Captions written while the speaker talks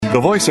The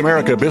Voice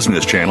America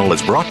Business Channel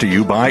is brought to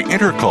you by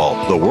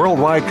Intercall, the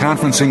worldwide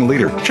conferencing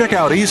leader. Check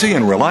out easy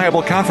and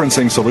reliable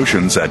conferencing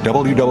solutions at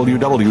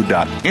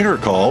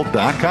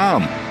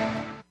www.intercall.com.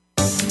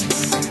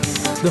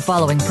 The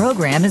following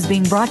program is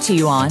being brought to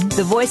you on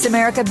the Voice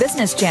America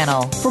Business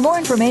Channel. For more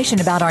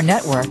information about our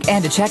network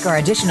and to check our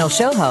additional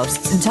show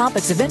hosts and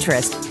topics of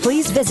interest,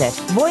 please visit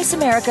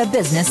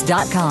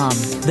voiceamericabusiness.com.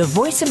 The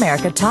Voice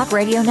America Talk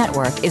Radio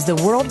Network is the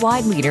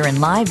worldwide leader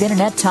in live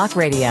Internet talk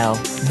radio.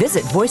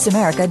 Visit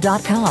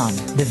voiceamerica.com.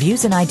 The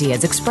views and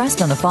ideas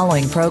expressed on the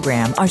following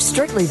program are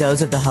strictly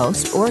those of the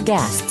host or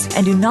guests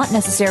and do not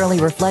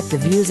necessarily reflect the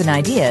views and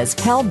ideas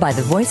held by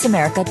the Voice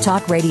America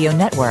Talk Radio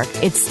Network,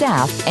 its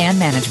staff, and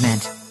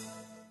management.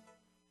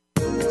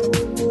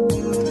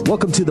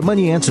 Welcome to the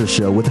Money Answer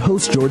Show with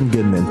host Jordan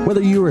Goodman.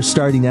 Whether you are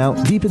starting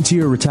out, deep into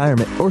your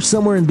retirement, or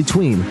somewhere in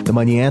between, the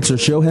Money Answer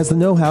Show has the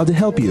know-how to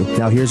help you.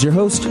 Now here's your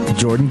host,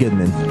 Jordan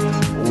Goodman.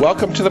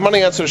 Welcome to the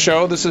Money Answer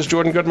Show. This is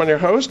Jordan Goodman, your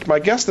host. My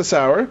guests this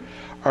hour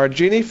are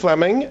Jeannie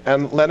Fleming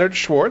and Leonard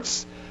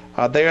Schwartz.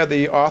 They are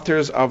the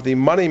authors of the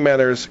Money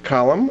Manners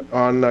column,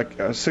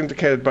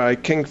 syndicated by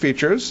King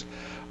Features.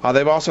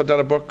 They've also done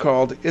a book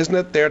called Isn't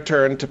It Their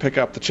Turn to Pick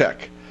Up the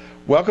Check?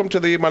 Welcome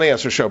to the Money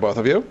Answer Show, both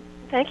of you.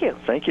 Thank you.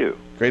 Thank you.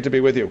 Great to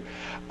be with you.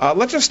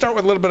 Let's just start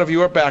with a little bit of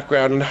your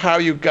background and how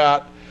you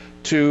got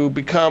to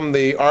become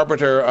the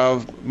arbiter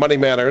of money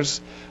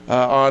manners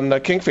on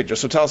King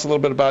Features. So tell us a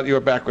little bit about your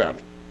background.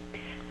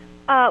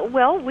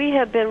 Well, we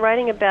have been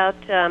writing about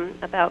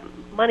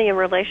money and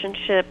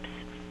relationships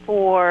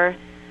for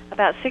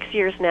about 6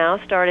 years now,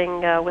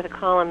 starting with a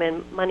column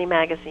in Money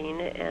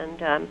Magazine,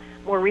 and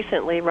more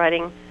recently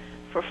writing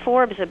for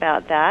Forbes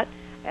about that.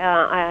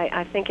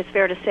 I think it's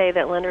fair to say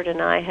that Leonard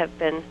and I have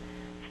been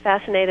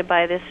fascinated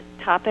by this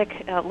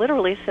topic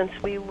literally since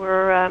we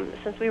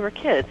were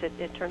kids.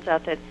 It turns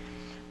out that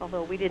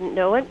although we didn't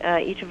know it,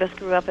 each of us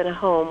grew up in a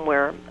home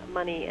where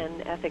money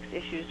and ethics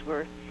issues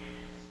were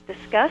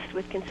discussed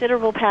with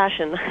considerable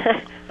passion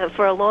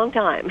for a long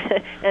time,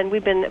 and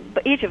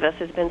each of us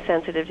has been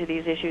sensitive to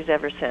these issues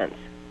ever since.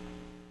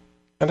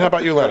 And how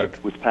about you,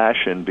 Leonard? With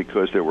passion,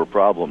 because there were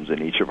problems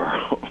in each of our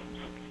homes.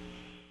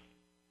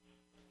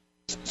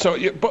 So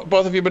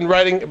both of you have been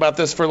writing about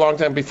this for a long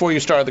time before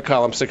you started the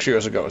column 6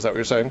 years ago. Is that what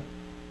you're saying?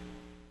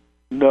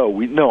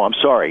 No, I'm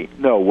sorry.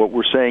 No, what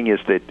we're saying is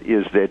that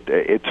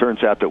it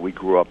turns out that we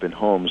grew up in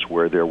homes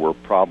where there were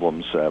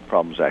problems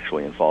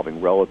actually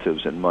involving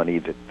relatives and money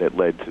that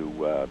led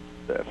to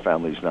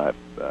families not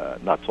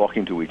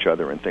talking to each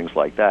other and things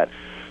like that.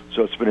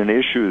 So it's been an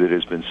issue that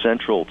has been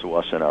central to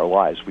us in our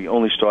lives. We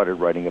only started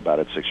writing about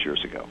it 6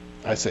 years ago.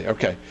 I see.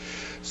 Okay.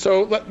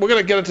 So we're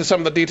going to get into some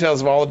of the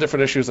details of all the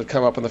different issues that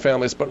come up in the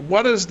families, but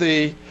what is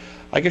the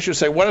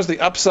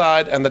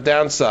upside and the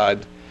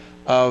downside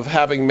of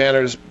having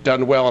manners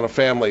done well in a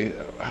family?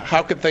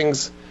 How could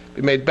things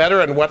be made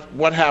better, and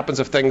what happens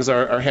if things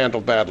are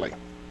handled badly?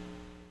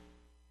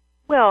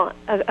 Well,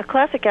 a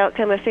classic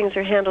outcome if things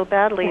are handled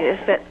badly is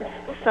that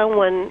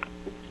someone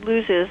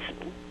loses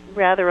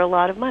rather a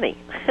lot of money.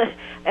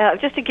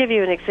 Just to give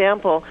you an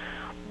example,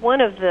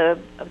 one of the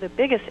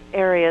biggest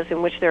areas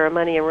in which there are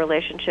money and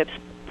relationships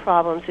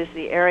problems is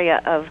the area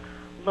of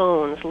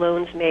loans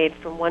made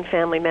from one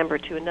family member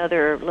to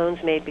another,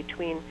 loans made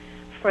between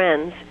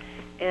friends.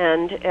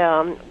 And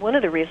one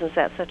of the reasons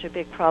that's such a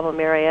big problem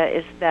area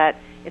is that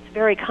it's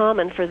very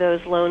common for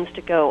those loans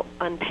to go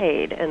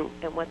unpaid. And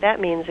what that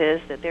means is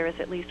that there is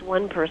at least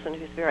one person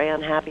who's very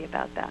unhappy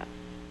about that.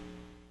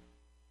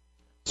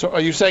 So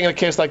are you saying in a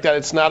case like that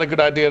it's not a good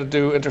idea to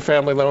do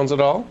interfamily loans at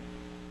all?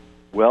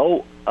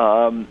 Well,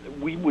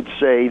 we would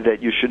say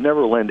that you should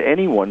never lend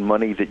anyone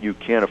money that you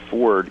can't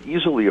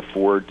easily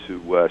afford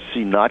to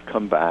see not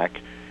come back,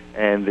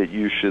 and that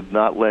you should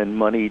not lend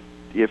money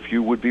if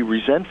you would be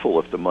resentful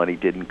if the money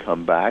didn't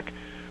come back,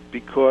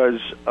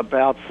 because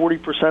about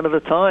 40% of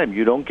the time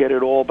you don't get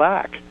it all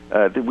back.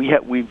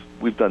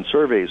 We've done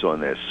surveys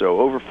on this,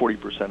 so over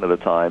 40% of the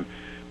time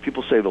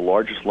people say the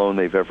largest loan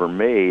they've ever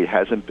made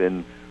hasn't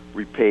been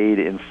repaid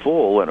in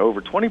full, and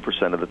over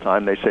 20% of the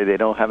time they say they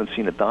haven't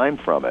seen a dime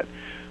from it.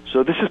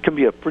 So this can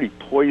be a pretty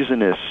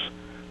poisonous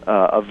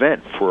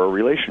event for a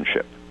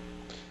relationship.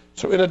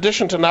 So in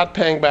addition to not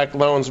paying back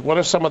loans, what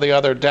are some of the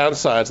other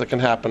downsides that can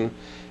happen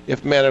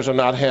if manners are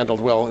not handled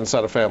well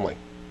inside a family?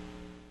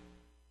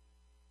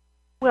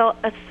 Well,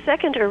 a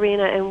second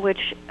arena in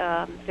which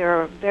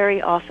there are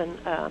very often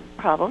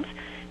problems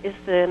is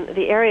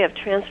the area of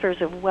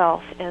transfers of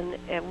wealth and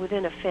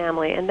within a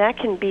family, and that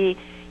can be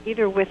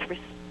either with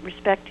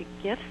respect to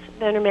gifts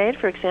that are made,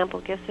 for example,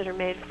 gifts that are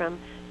made from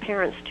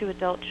parents to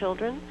adult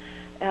children,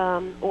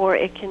 or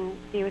it can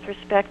be with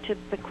respect to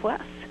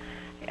bequests.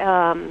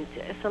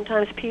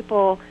 Sometimes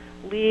people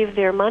leave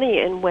their money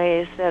in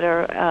ways that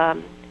are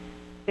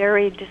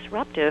very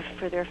disruptive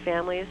for their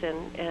families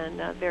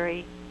and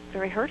very,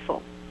 very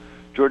hurtful.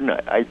 Jordan,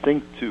 I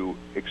think to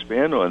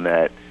expand on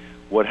that,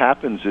 what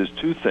happens is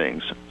two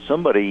things.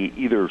 Somebody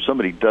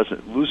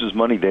loses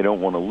money they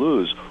don't want to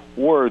lose,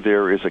 or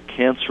there is a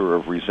cancer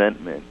of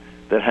resentment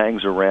that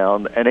hangs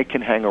around, and it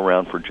can hang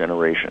around for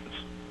generations.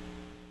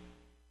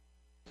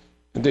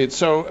 Indeed.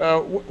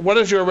 So what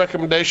is your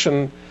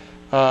recommendation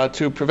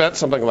to prevent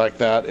something like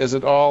that? Is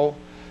it all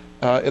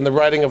in the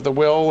writing of the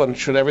will, and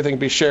should everything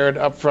be shared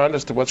up front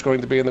as to what's going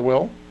to be in the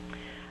will?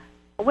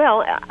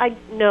 Well, I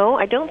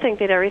don't think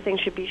that everything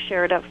should be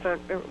shared up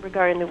front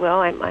regarding the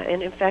will.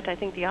 And in fact, I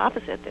think the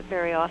opposite. That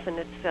very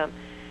often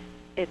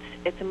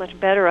it's a much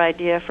better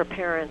idea for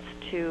parents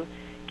to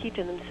keep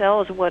to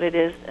themselves what it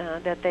is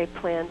that they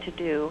plan to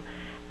do.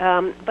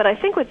 But I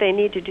think what they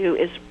need to do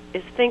is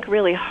think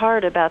really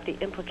hard about the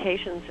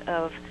implications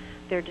of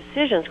their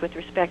decisions with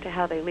respect to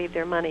how they leave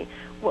their money.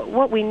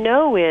 What we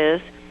know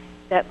is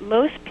that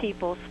most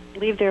people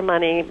leave their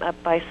money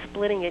by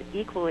splitting it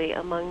equally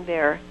among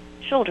their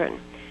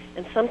children.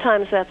 And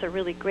sometimes that's a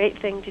really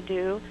great thing to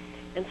do,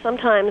 and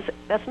sometimes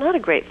that's not a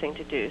great thing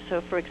to do.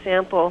 So, for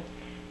example,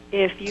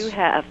 if you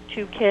have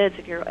two kids,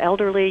 if you're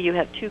elderly, you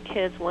have two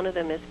kids, one of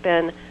them has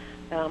been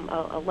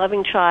a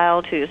loving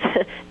child who's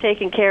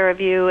taking care of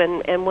you,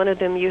 and one of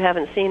them you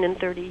haven't seen in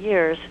 30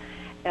 years,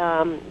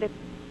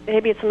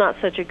 maybe it's not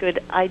such a good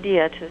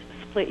idea to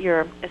split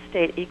your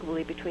estate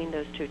equally between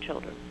those two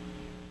children.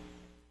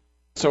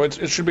 So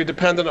it should be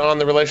dependent on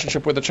the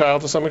relationship with the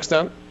child to some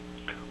extent?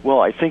 Well,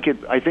 I think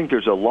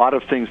there's a lot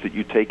of things that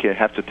you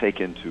have to take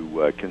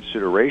into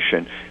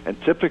consideration,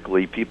 and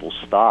typically people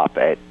stop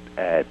at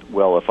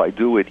well, if I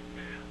do it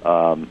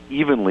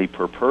evenly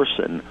per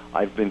person,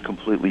 I've been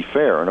completely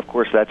fair. And of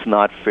course, that's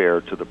not fair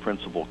to the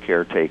principal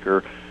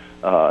caretaker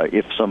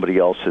if somebody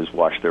else has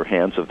washed their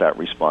hands of that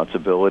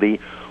responsibility.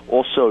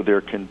 Also,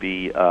 there can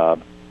be there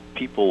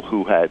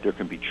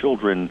can be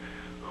children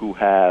who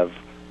have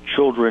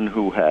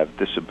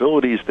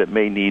disabilities that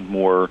may need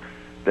more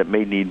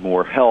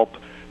help.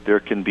 There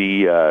can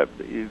be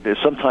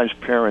sometimes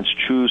parents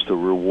choose to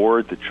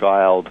reward the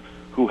child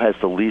who has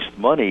the least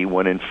money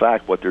when in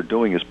fact what they're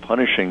doing is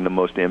punishing the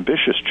most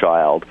ambitious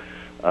child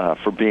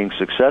for being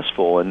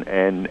successful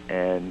and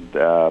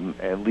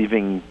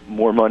leaving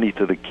more money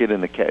to the kid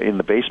in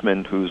the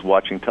basement who's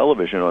watching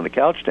television on the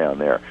couch down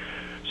there.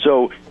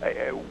 So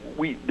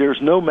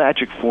there's no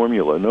magic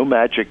formula, no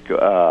magic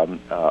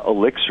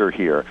elixir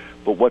here.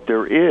 But what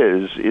there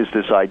is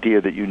this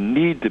idea that you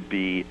need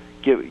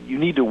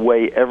to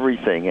weigh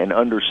everything and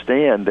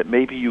understand that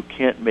maybe you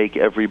can't make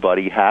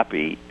everybody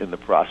happy in the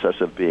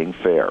process of being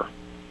fair.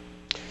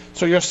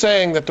 So you're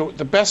saying that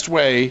the best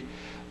way,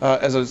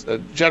 as a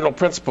general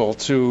principle,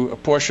 to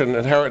apportion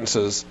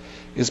inheritances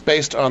is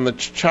based on the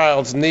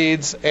child's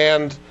needs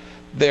and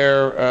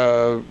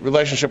their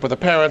relationship with the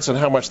parents and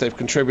how much they've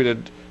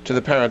contributed to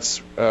the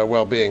parents'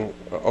 well-being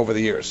over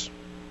the years.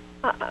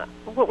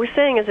 What we're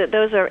saying is that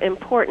those are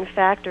important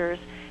factors,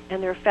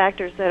 and they're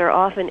factors that are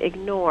often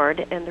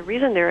ignored. And the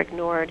reason they're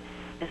ignored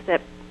is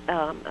that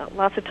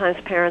lots of times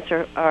parents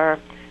are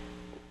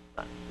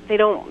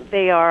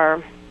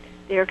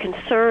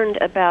concerned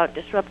about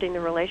disrupting the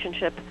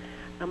relationship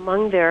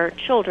among their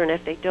children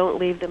if they don't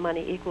leave the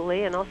money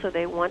equally, and also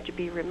they want to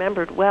be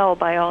remembered well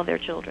by all their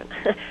children.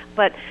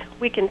 But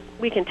we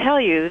can tell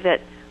you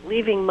that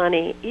leaving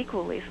money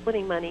equally,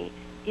 splitting money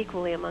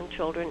equally among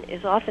children,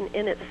 is often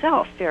in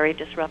itself very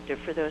disruptive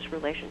for those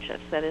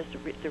relationships, that is,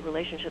 the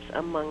relationships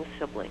among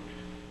siblings.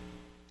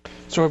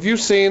 So have you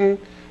seen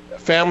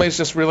families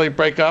just really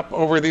break up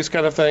over these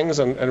kind of things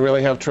and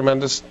really have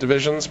tremendous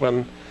divisions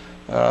when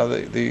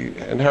the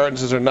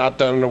inheritances are not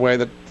done in a way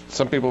that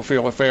some people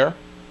feel are fair?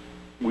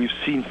 We've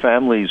seen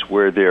families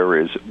where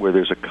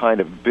there's a kind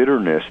of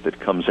bitterness that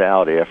comes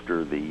out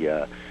after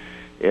the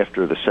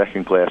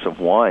second glass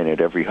of wine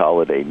at every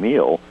holiday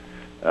meal.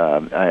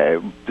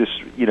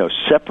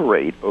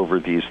 Separate over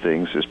these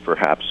things is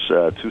perhaps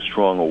too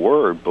strong a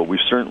word, but we've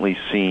certainly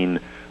seen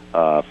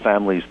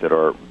families that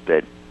are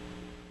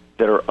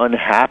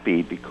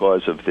unhappy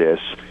because of this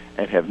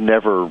and have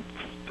never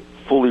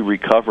fully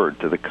recovered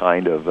to the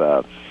kind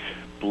of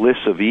bliss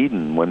of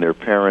Eden when their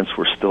parents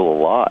were still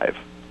alive.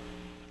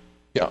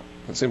 Yeah,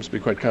 that seems to be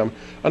quite common.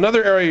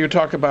 Another area you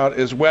talk about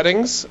is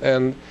weddings,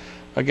 and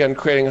again,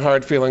 creating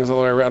hard feelings all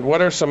the way around.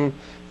 What are some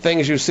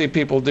things you see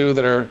people do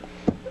that are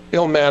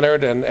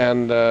ill-mannered,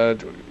 and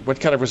what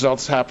kind of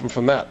results happen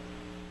from that?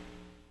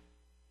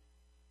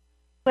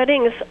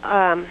 Weddings,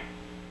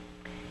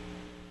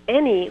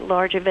 any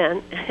large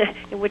event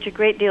in which a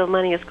great deal of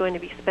money is going to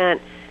be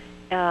spent,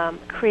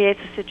 creates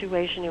a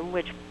situation in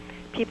which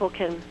people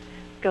can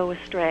go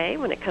astray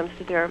when it comes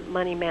to their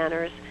money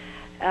manners.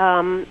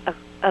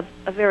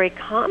 A very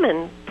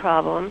common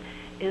problem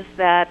is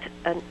that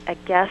a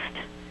guest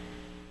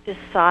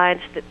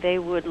decides that they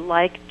would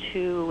like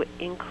to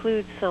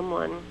include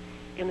someone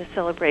in the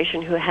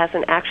celebration who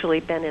hasn't actually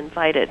been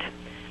invited.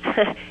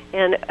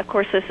 And of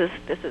course this is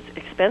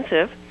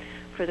expensive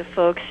for the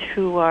folks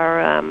who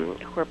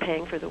are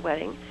paying for the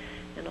wedding,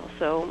 and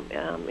also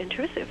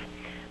intrusive.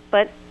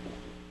 But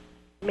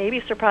maybe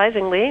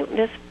surprisingly,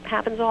 this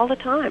happens all the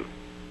time.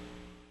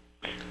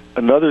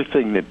 Another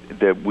thing that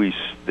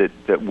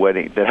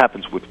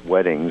happens with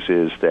weddings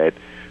is that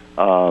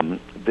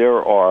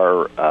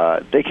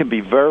they can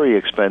be very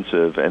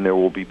expensive, and there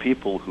will be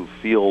people who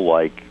feel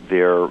like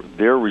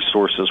their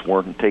resources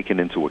weren't taken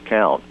into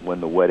account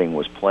when the wedding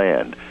was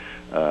planned.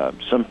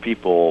 Some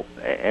people,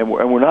 and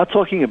we're not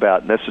talking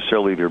about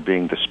necessarily there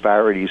being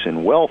disparities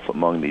in wealth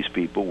among these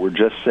people. We're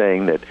just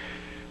saying that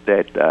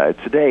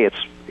today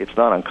it's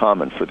not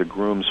uncommon for the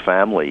groom's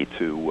family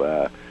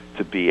to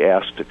be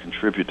asked to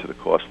contribute to the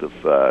cost of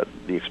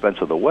the expense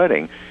of the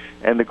wedding.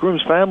 And the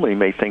groom's family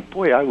may think,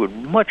 boy, I would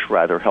much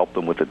rather help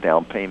them with a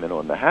down payment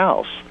on the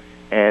house.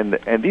 And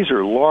these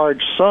are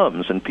large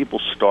sums, and people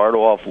start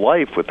off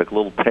life with a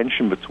little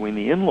tension between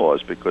the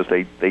in-laws because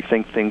they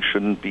think things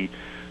shouldn't be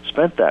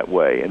spent that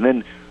way. And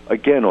then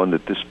again, on the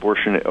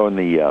disproportionate on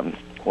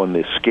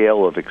the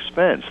scale of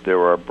expense, there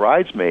are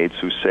bridesmaids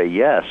who say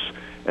yes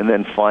and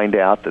then find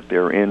out that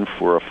they're in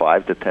for a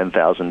 $5,000 to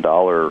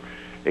 $10,000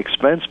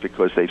 expense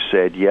because they've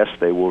said yes,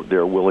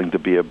 they're willing to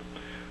be a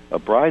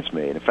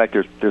bridesmaid. In fact,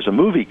 there's a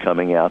movie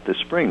coming out this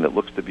spring that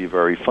looks to be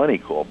very funny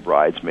called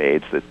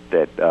Bridesmaids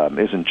that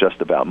isn't just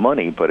about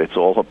money, but it's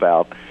all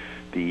about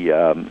the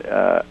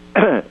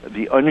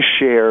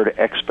unshared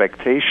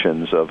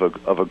expectations of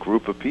a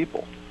group of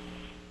people.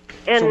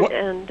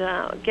 And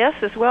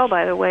guests as well,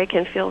 by the way,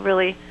 can feel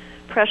really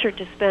pressured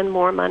to spend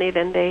more money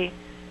than they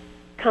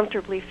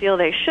comfortably feel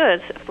they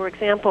should. For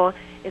example,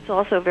 it's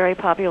also very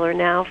popular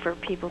now for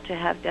people to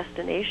have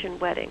destination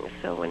weddings.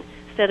 So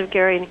instead of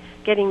getting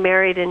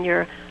married in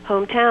your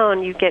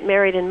hometown, you get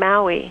married in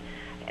Maui,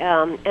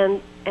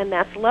 and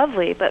that's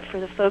lovely. But for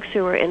the folks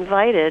who are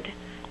invited,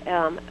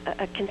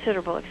 a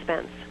considerable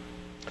expense.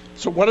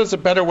 So, what is a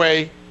better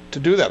way to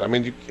do that? I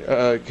mean,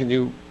 can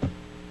you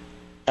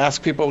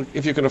ask people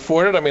if you can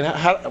afford it? I mean,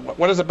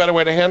 what is a better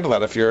way to handle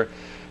that if you're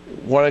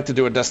wanting to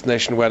do a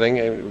destination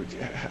wedding?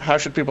 How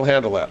should people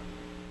handle that?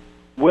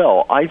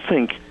 Well, I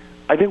think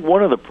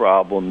one of the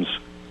problems,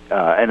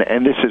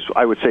 and this is,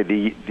 I would say,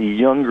 the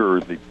younger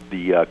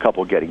the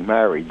couple getting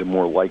married, the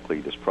more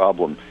likely this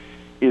problem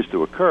is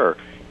to occur,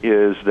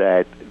 is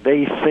that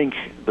they think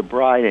the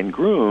bride and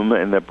groom,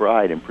 and the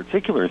bride in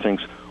particular,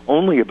 thinks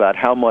only about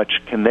how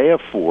much can they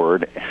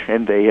afford,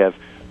 and they have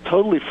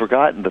totally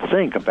forgotten to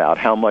think about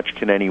how much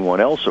can anyone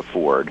else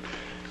afford.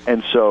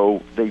 And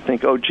so they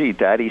think, oh, gee,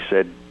 Daddy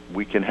said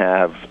we can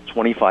have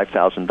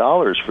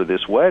 $25,000 for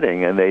this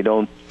wedding, and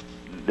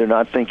they're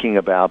not thinking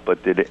about,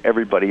 but did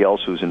everybody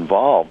else who's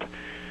involved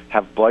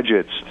have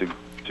budgets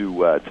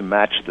to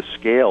match the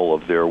scale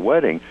of their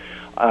wedding?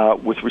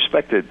 With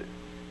respect to,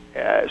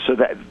 so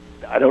that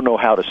I don't know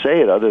how to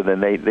say it other than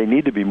they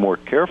need to be more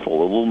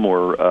careful, a little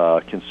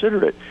more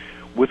considerate.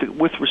 With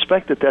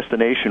respect to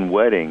destination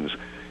weddings,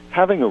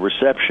 having a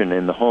reception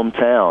in the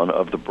hometown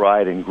of the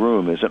bride and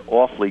groom is an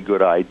awfully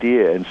good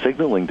idea, and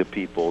signaling to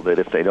people that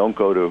if they don't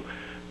go to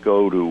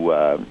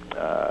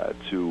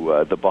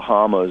the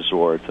Bahamas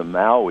or to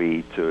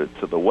Maui to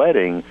the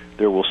wedding,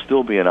 there will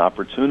still be an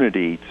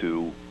opportunity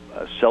to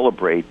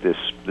celebrate this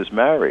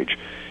marriage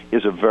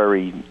is a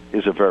very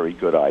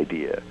good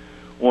idea.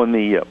 On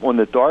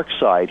the dark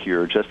side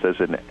here, just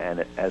as an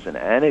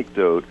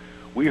anecdote,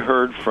 we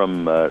heard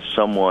from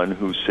someone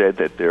who said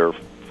that their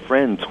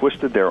friend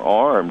twisted their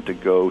arm to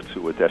go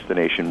to a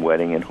destination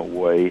wedding in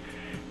Hawaii,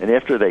 and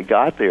after they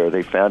got there,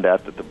 they found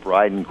out that the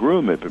bride and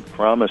groom had been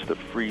promised a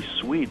free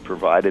suite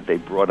provided they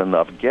brought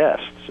enough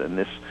guests, and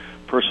this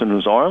person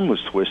whose arm was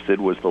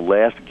twisted was the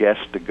last guest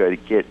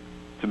to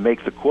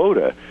make the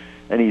quota,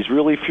 and he's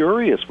really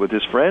furious with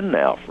his friend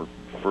now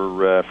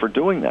for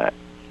doing that.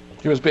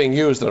 He was being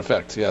used, in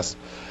effect, yes.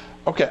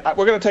 Okay,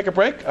 we're going to take a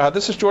break.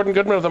 This is Jordan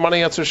Goodman of the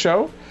Money Answer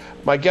Show.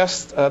 My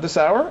guests this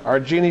hour are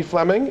Jeannie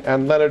Fleming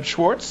and Leonard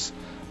Schwartz.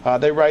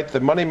 They write the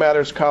Money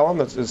Matters column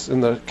that is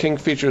in the King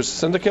Features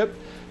Syndicate.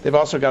 They've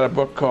also got a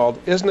book called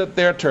Isn't It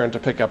Their Turn to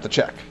Pick Up the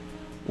Check?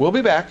 We'll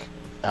be back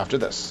after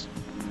this.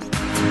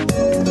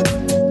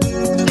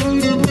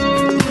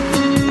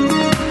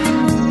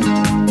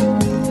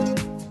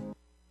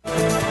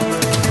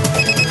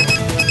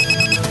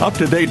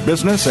 Up-to-date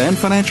business and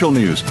financial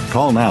news.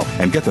 Call now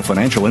and get the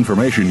financial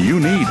information you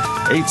need.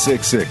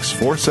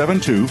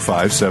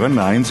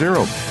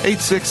 866-472-5790.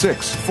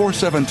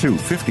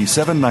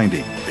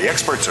 866-472-5790. The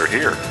experts are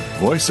here.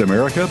 Voice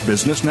America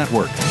Business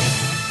Network.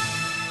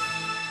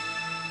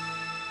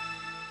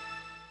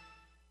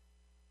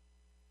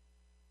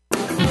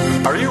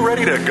 Are you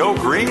ready to go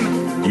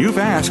green? You've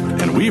asked,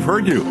 and we've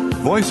heard you.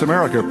 Voice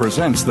America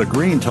presents the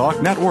Green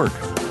Talk Network.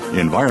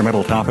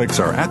 Environmental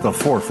topics are at the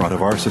forefront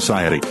of our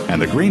society,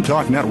 and the Green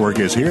Talk Network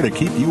is here to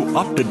keep you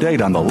up to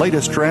date on the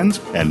latest trends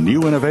and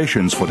new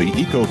innovations for the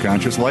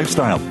eco-conscious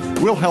lifestyle.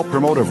 We'll help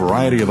promote a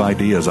variety of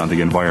ideas on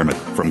the environment,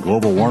 from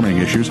global warming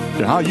issues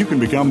to how you can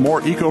become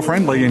more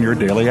eco-friendly in your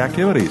daily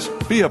activities.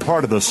 Be a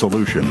part of the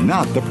solution,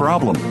 not the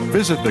problem.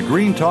 Visit the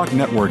Green Talk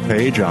Network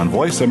page on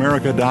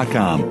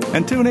voiceamerica.com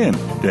and tune in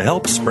to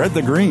help spread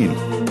the green.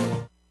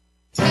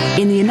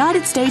 In the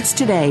United States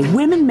today,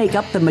 women make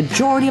up the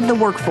majority of the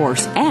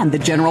workforce and the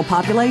general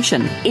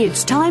population.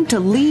 It's time to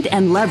lead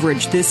and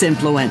leverage this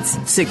influence.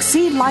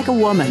 Succeed Like a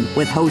Woman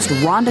with host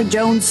Rhonda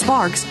Jones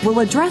Sparks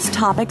will address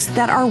topics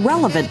that are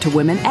relevant to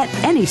women at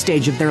any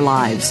stage of their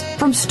lives,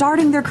 from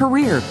starting their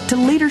career to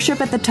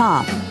leadership at the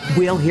top.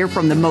 We'll hear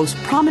from the most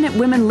prominent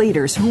women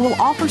leaders who will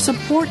offer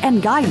support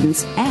and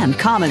guidance and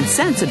common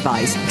sense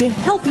advice to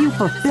help you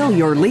fulfill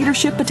your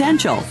leadership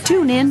potential.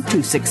 Tune in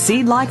to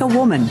Succeed Like a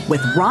Woman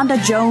with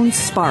Rhonda Jones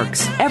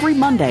Sparks every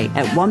Monday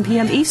at 1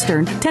 p.m.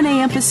 Eastern, 10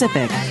 a.m.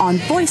 Pacific on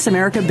Voice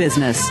America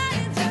Business.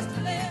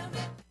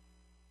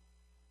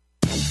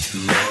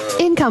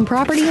 Income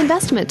Property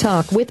Investment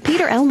Talk with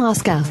Peter L.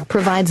 Mosca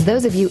provides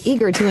those of you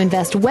eager to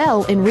invest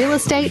well in real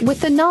estate with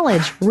the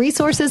knowledge,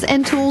 resources,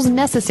 and tools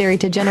necessary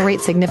to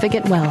generate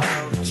significant wealth.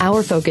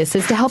 Our focus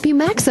is to help you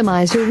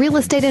maximize your real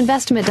estate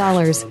investment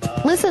dollars.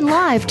 Listen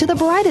live to the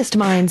brightest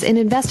minds in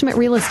investment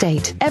real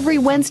estate every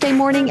Wednesday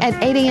morning at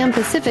 8 a.m.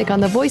 Pacific on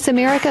the Voice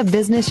America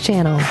Business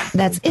Channel.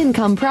 That's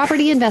Income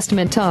Property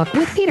Investment Talk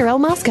with Peter L.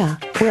 Mosca,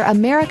 where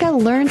America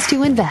learns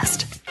to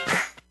invest.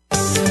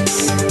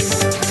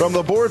 From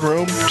the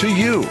boardroom to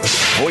you,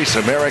 Voice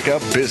America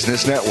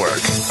Business Network.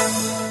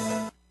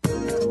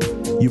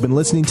 You've been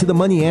listening to the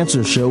Money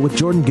Answer Show with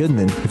Jordan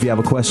Goodman. If you have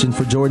a question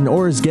for Jordan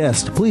or his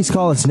guest, please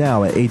call us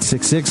now at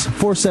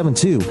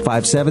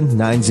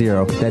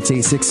 866-472-5790. That's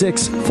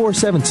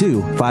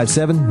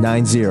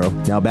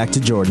 866-472-5790. Now back to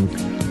Jordan.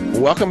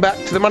 Welcome back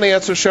to the Money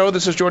Answer Show.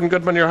 This is Jordan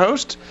Goodman, your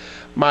host.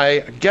 My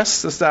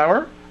guests this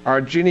hour are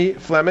Jeannie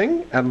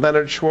Fleming and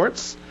Leonard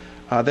Schwartz.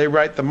 They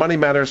write the Money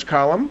Matters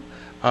column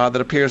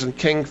that appears in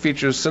King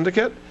Features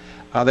Syndicate.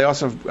 They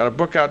also have got a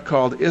book out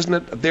called Isn't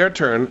It Their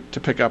Turn to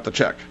Pick Up the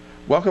Check?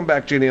 Welcome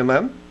back, Jeannie and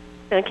Len.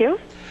 Thank you.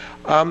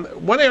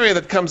 One area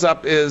that comes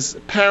up is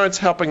parents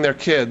helping their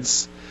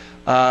kids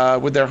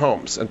with their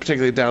homes, and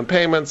particularly down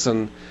payments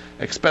and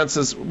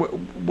expenses.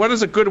 What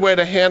is a good way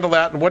to handle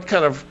that, and what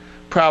kind of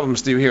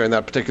problems do you hear in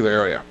that particular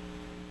area?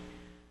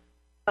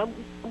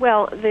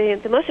 Well,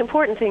 the most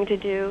important thing to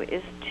do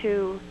is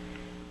to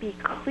be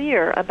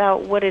clear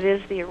about what it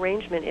is the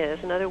arrangement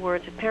is. In other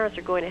words, if parents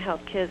are going to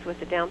help kids with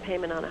the down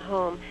payment on a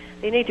home,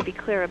 they need to be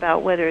clear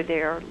about whether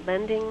they are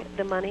lending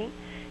the money,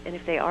 and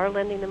if they are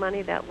lending the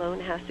money, that loan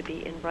has to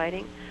be in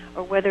writing,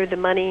 or whether the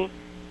money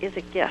is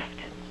a gift.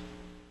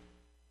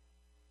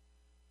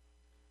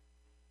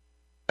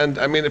 And,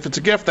 I mean, if it's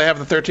a gift, they have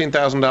the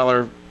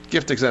 $13,000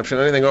 gift exemption.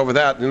 Anything over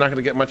that, you're not going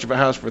to get much of a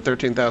house for a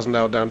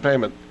 $13,000 down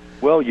payment.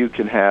 Well, you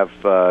can have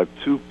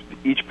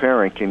each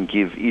parent can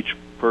give each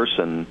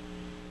person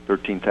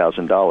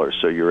 $13,000,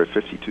 so you're at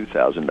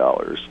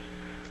 $52,000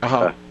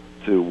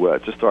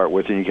 to start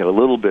with, and you get a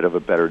little bit of a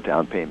better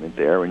down payment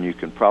there, and you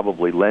can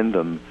probably lend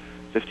them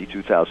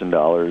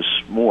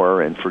 $52,000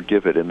 more and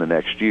forgive it in the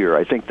next year.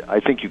 I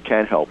think you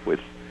can help with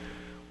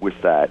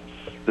that.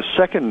 The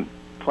second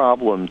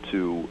problem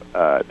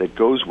that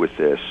goes with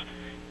this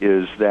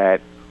is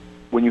that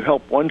when you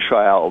help one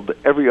child,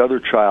 every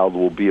other child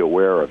will be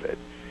aware of it.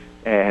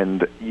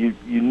 And you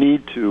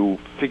need to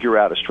figure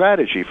out a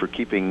strategy for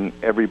keeping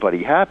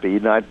everybody happy,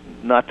 not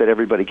that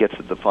everybody gets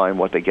to define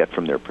what they get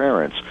from their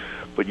parents,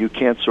 but you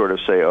can't sort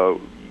of say,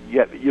 oh,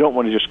 you don't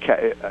want to just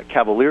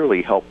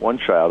cavalierly help one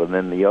child and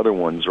then the other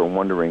ones are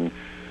wondering,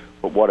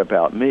 but what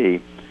about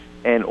me?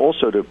 And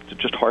also to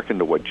just hearken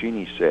to what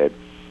Jeannie said,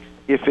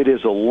 if it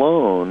is a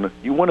loan,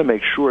 you want to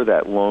make sure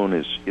that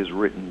loan is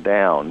written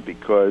down,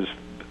 because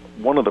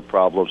one of the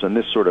problems, and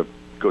this sort of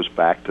goes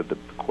back to the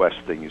bequest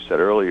thing you said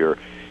earlier,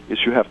 is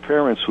you have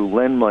parents who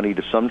lend money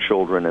to some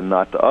children and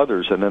not to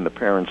others, and then the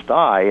parents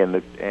die,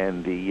 and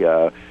in the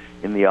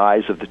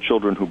eyes of the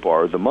children who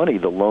borrowed the money,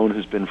 the loan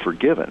has been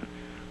forgiven.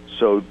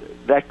 So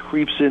that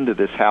creeps into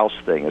this house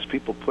thing. As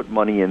people put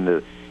money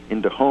into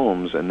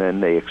homes and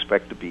then they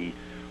expect to be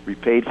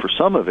repaid for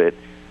some of it,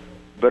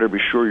 better be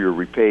sure you're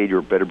repaid,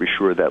 or better be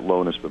sure that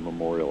loan has been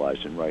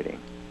memorialized in writing.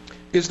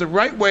 Is the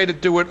right way to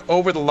do it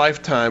over the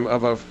lifetime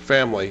of a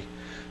family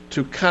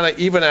to kind of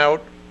even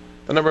out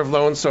the number of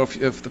loans? So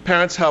if the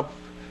parents help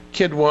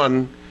kid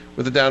one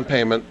with a down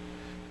payment,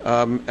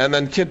 and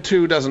then kid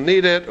two doesn't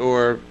need it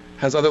or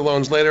has other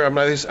loans later,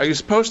 are you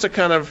supposed to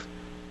kind of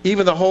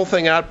even the whole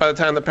thing out by the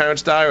time the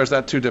parents die, or is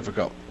that too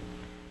difficult?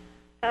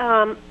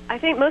 I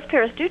think most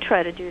parents do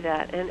try to do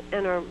that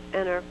and are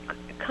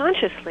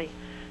consciously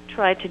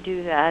try to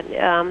do that.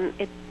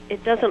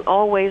 It doesn't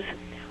always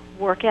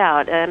work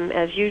out.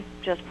 As you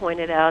just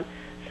pointed out,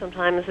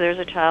 sometimes there's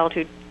a child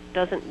who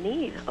doesn't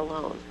need a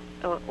loan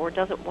or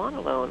doesn't want a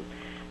loan.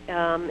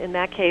 In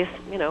that case,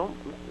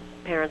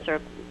 parents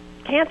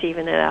can't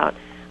even it out.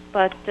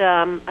 But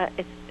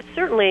it's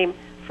certainly,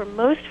 for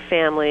most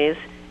families,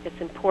 it's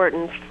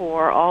important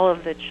for all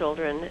of the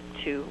children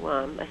to,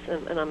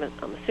 and I'm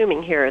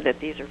assuming here that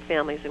these are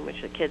families in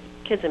which the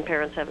kids and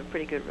parents have a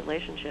pretty good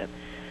relationship.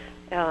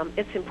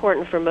 It's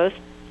important for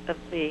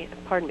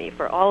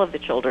for all of the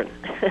children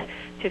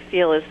to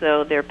feel as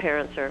though their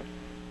parents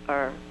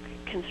are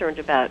concerned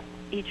about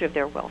each of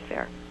their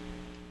welfare.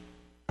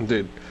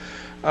 Indeed.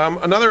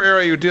 Another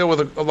area you deal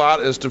with a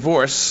lot is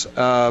divorce.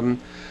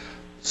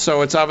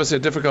 So it's obviously a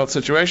difficult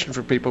situation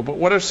for people. But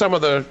what are some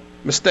of the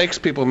mistakes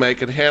people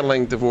make in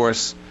handling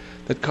divorce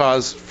that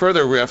cause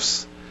further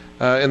rifts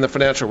in the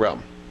financial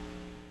realm?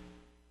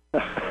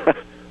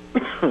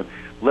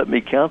 Let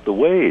me count the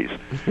ways.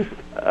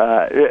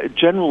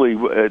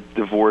 Generally,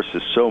 divorce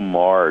is so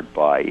marred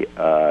by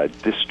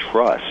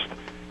distrust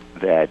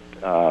that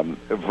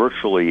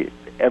virtually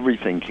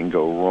everything can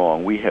go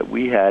wrong. We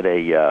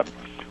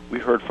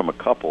heard from a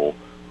couple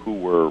who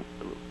were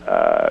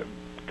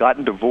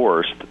gotten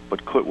divorced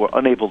but were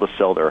unable to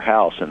sell their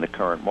house in the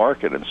current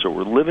market, and so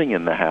were living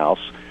in the house.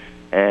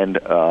 And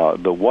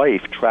the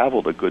wife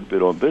traveled a good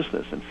bit on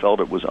business and felt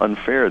it was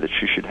unfair that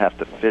she should have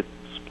to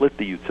split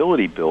the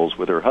utility bills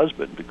with her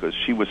husband because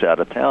she was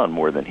out of town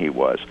more than he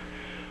was.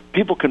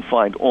 People can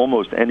find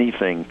almost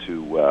anything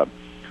to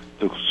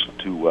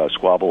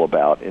squabble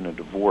about in a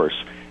divorce,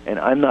 and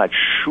I'm not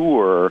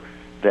sure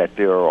that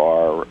there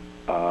are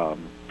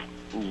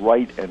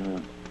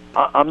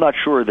I'm not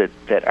sure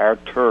that our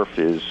turf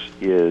is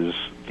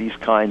these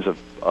kinds of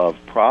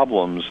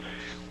problems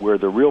where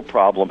the real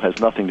problem has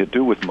nothing to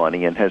do with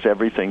money and has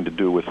everything to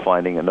do with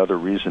finding another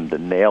reason to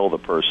nail the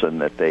person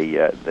that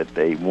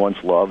they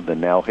once loved and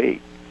now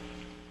hate.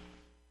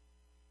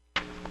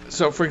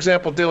 So, for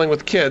example, dealing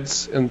with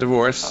kids in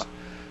divorce,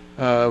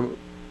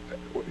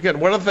 again,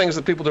 what are the things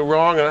that people do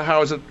wrong, and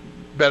how is it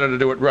better to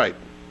do it right?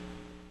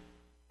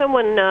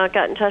 Someone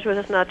got in touch with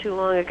us not too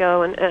long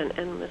ago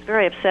and was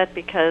very upset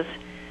because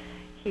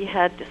he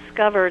had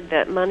discovered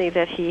that money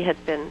that he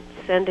had been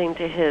sending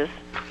to his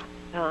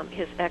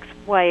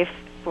ex-wife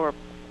for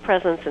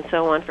presents and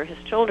so on for his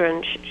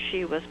children,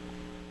 she was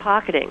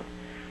pocketing.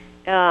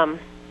 That's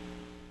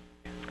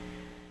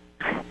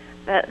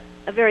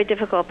a very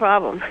difficult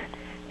problem,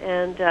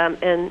 and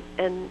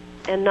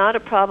not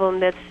a problem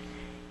that's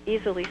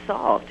easily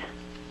solved.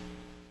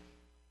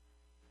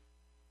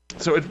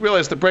 So it really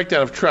is the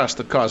breakdown of trust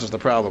that causes the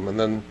problem, and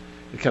then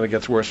it kind of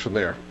gets worse from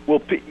there. Well,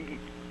 to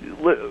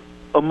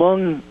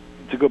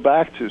go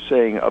back to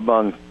saying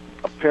among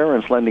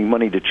parents lending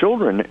money to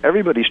children,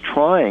 everybody's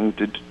trying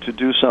to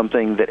do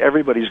something that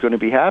everybody's going to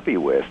be happy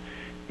with.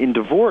 In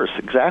divorce,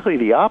 exactly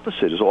the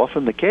opposite is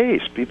often the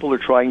case. People are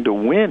trying to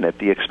win at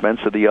the expense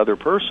of the other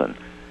person,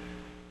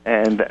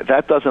 and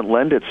that doesn't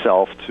lend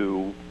itself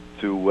to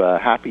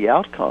happy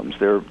outcomes.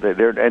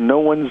 And no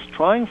one's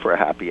trying for a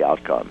happy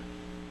outcome.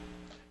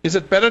 Is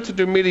it better to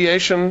do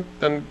mediation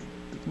than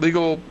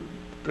legal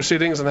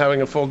proceedings and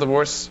having a full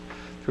divorce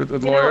with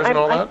lawyers and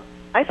all that?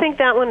 I think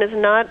that one is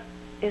not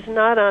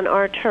on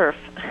our turf.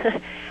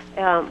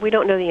 We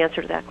don't know the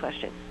answer to that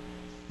question.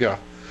 Yeah.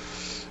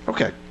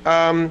 Okay.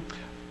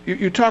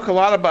 You talk a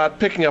lot about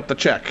picking up the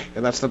check,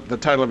 and that's the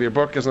title of your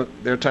book, isn't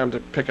it? Their Time to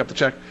Pick Up the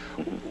Check.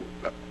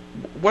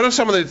 What are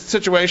some of the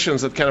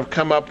situations that kind of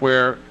come up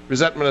where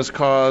resentment is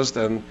caused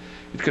and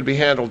it could be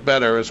handled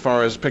better as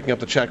far as picking up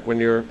the check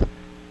when you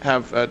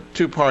have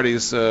two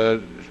parties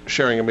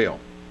sharing a meal?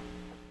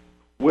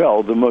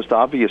 Well, the most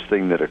obvious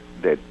thing that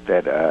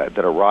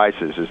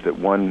arises is that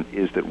one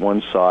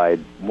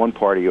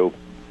party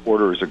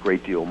orders a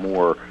great deal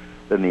more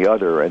than the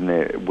other, and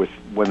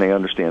when they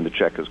understand the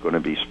check is going to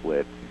be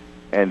split.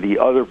 And the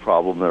other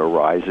problem that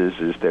arises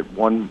is that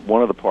one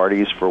of the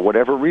parties, for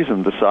whatever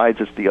reason, decides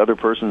it's the other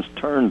person's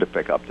turn to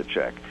pick up the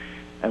check.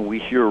 And we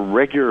hear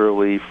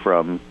regularly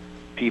from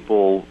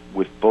people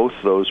with both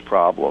those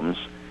problems,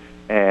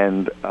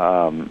 and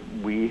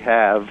we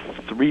have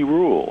 3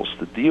 rules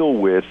to deal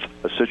with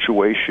a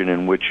situation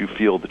in which you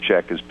feel the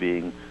check is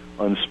being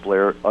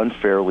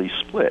unfairly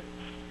split.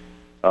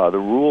 The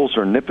rules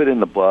are nip it in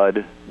the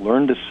bud,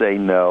 learn to say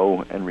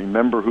no, and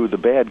remember who the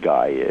bad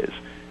guy is.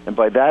 And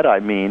by that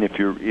I mean if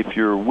you're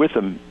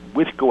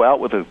go out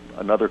with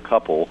another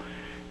couple,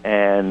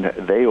 and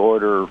they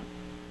order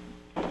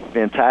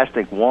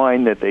fantastic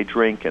wine that they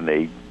drink, and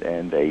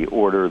they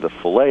order the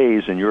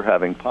fillets, and you're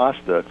having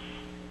pasta.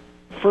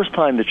 First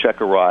time the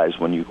check arrives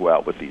when you go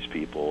out with these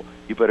people,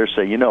 you better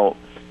say,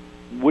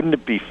 wouldn't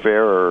it be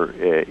fairer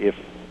if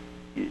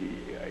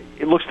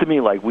it looks to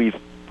me like we've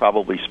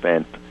probably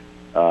spent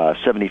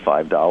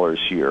 $75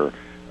 here.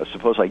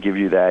 Suppose I give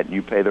you that and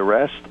you pay the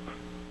rest?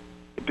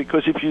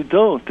 Because if you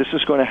don't, this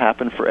is going to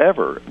happen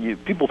forever.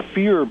 People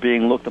fear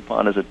being looked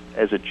upon as a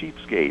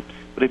cheapskate.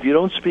 But if you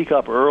don't speak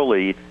up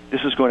early,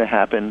 this is going to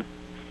happen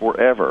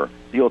forever.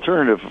 The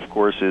alternative, of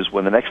course, is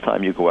when the next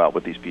time you go out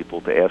with these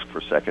people to ask for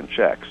second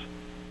checks.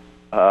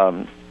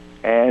 And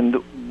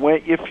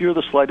if you're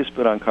the slightest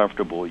bit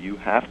uncomfortable, you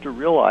have to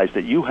realize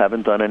that you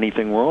haven't done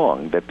anything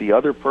wrong, that the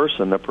other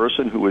person, the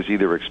person who is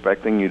either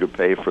expecting you to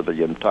pay for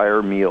the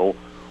entire meal,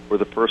 or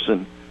the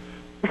person,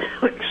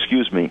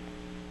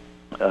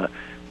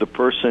 the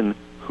person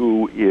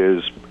who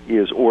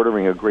is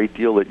ordering a great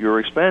deal at your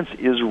expense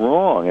is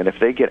wrong. And if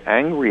they get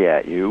angry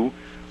at you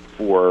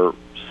for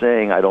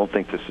saying, I don't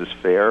think this is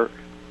fair,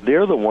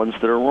 they're the ones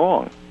that are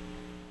wrong.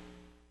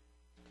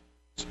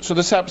 So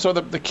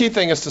the key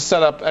thing is to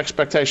set up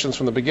expectations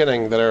from the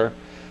beginning that are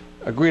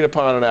agreed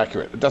upon and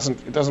accurate. It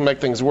doesn't make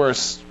things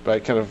worse by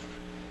kind of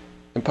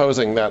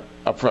imposing that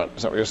up front.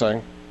 Is that what you're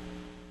saying?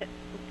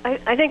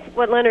 I think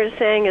what Leonard is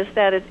saying is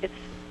that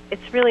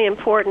it's really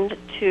important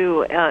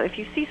to, if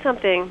you see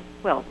something,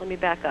 well, let me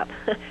back up.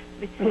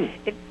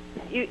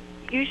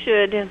 You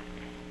should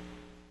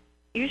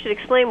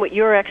explain what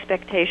your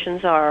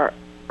expectations are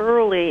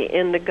early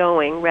in the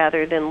going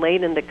rather than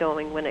late in the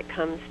going when it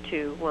comes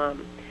to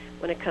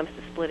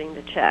splitting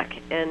the check.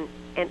 And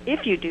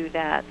if you do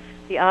that,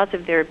 the odds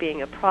of there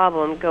being a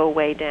problem go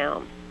way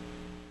down.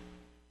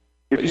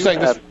 You're saying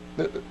this.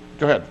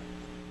 Go ahead.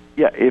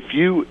 Yeah, if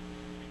you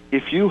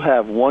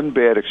have one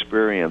bad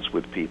experience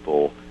with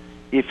people,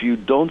 if you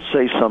don't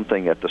say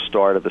something at the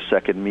start of the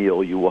second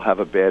meal, you will have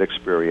a bad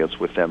experience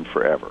with them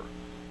forever.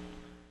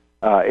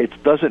 It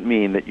doesn't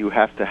mean that you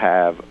have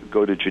to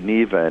go to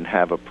Geneva and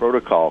have a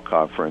protocol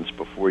conference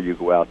before you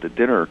go out to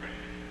dinner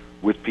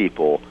with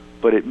people,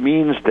 but it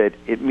means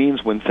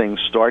when things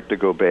start to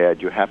go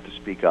bad, you have to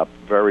speak up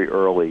very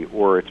early,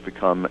 or it's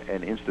become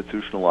an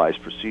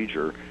institutionalized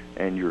procedure,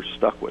 and you're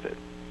stuck with it.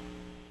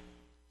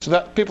 So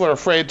that people are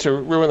afraid to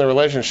ruin the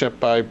relationship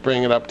by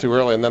bringing it up too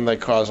early, and then they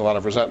cause a lot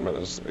of resentment,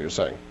 is what you're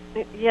saying.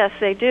 Yes,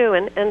 they do,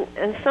 and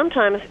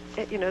sometimes,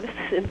 this is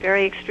in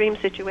very extreme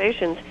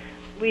situations.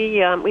 We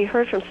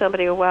heard from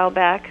somebody a while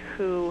back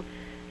who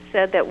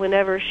said that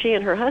whenever she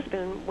and her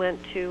husband went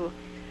to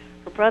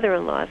her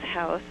brother-in-law's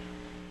house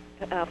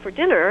for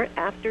dinner,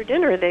 after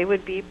dinner they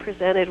would be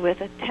presented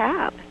with a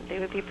tab. They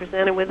would be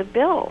presented with a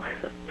bill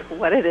for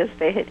what it is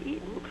they had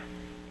eaten.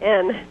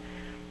 And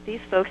these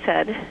folks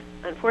had,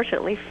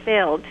 unfortunately,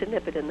 failed to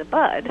nip it in the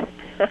bud.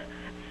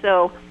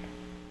 So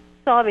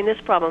solving this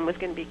problem was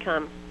going to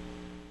become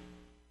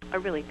a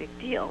really big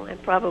deal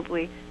and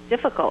probably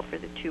difficult for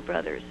the two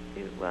brothers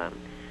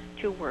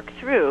to work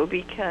through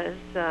because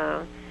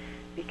the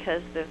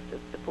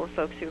poor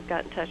folks who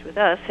got in touch with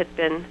us had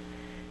been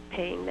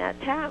paying that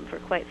tab for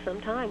quite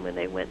some time when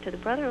they went to the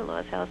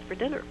brother-in-law's house for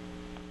dinner.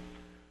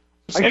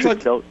 I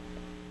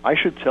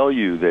should tell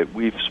you that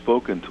we've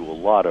spoken to a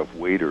lot of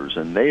waiters,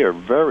 and they are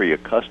very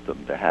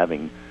accustomed to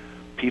having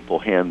people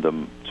hand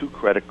them two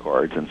credit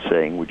cards and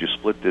saying, would you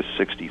split this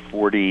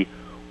 60-40,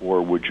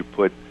 or would you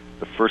put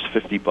the first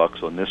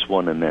 $50 on this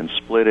one and then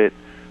split it?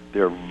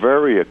 They're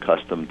very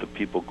accustomed to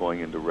people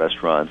going into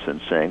restaurants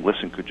and saying,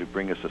 listen, could you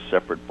bring us a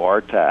separate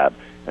bar tab?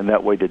 And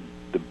that way the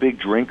big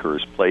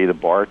drinkers play the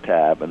bar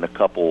tab and the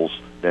couples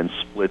then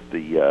split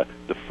the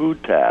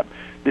food tab.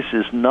 This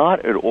is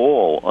not at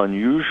all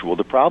unusual.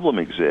 The problem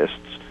exists,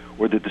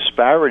 or the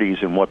disparities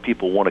in what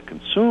people want to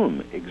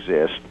consume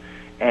exist,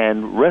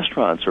 and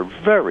restaurants are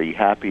very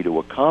happy to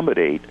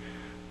accommodate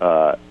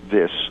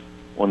this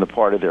on the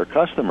part of their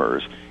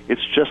customers.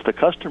 It's just the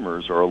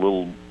customers are a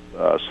little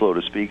slow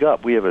to speak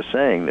up. We have a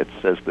saying that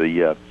says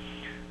the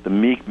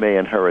meek may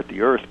inherit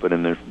the earth, but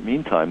in the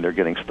meantime, they're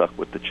getting stuck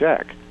with the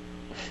check.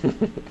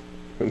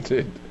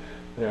 Indeed.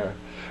 Yeah.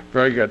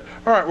 Very good.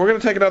 All right, we're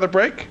going to take another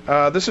break.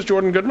 This is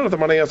Jordan Goodman of the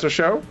Money Answer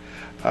Show.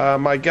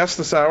 My guests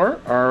this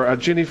hour are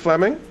Jeannie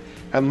Fleming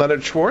and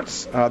Leonard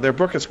Schwartz. Their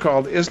book is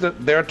called Isn't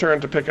It Their Turn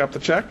to Pick Up the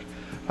Check?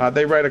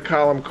 They write a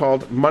column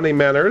called Money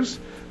Manners,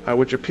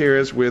 which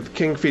appears with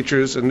King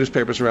Features in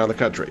newspapers around the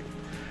country.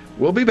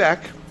 We'll be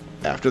back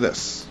after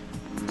this.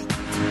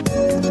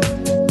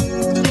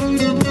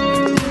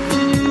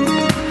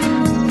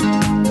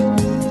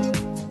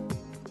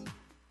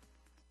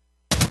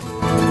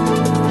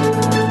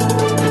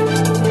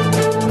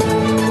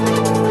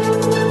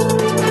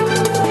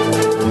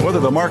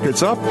 The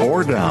market's up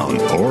or down,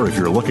 or if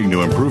you're looking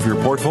to improve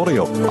your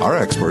portfolio, our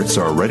experts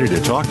are ready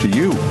to talk to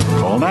you.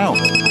 Call now.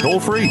 Toll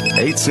free,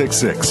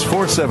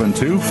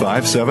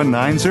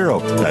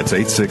 866-472-5790. That's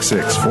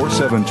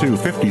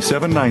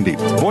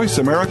 866-472-5790. Voice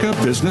America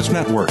Business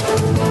Network.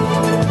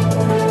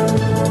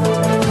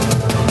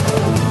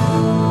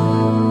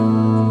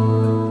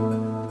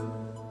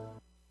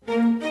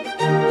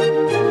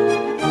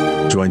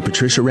 Join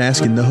Patricia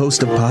Raskin, the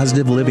host of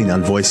Positive Living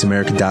on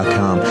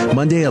VoiceAmerica.com,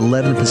 Monday at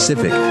 11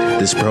 Pacific.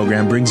 This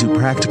program brings you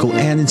practical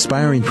and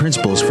inspiring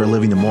principles for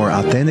living a more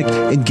authentic,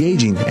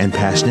 engaging, and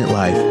passionate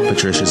life.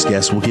 Patricia's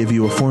guests will give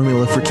you a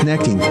formula for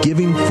connecting,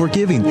 giving,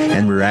 forgiving,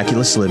 and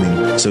miraculous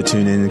living. So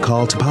tune in and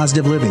call to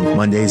Positive Living,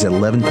 Mondays at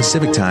 11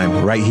 Pacific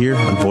Time, right here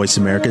on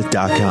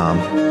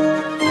VoiceAmerica.com.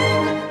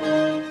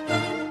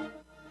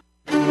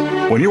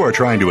 When you are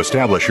trying to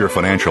establish your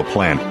financial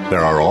plan,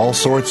 there are all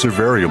sorts of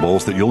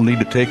variables that you'll need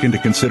to take into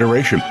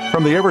consideration,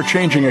 from the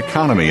ever-changing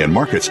economy and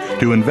markets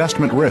to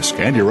investment risk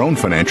and your own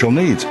financial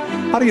needs.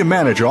 How do you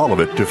manage all of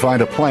it to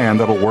find a plan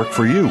that'll work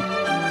for you?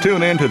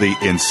 Tune in to The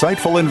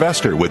Insightful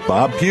Investor with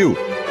Bob Pugh.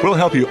 We'll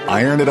help you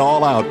iron it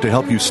all out to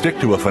help you stick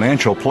to a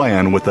financial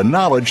plan with the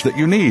knowledge that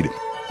you need.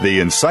 The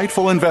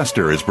Insightful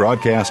Investor is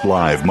broadcast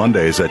live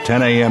Mondays at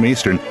 10 a.m.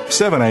 Eastern,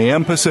 7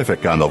 a.m.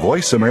 Pacific on the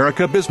Voice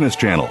America Business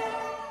Channel.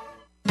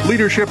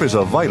 Leadership is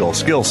a vital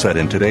skill set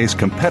in today's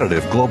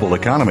competitive global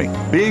economy.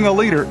 Being a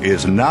leader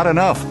is not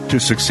enough. To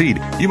succeed,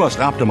 you must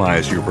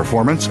optimize your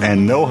performance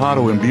and know how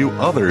to imbue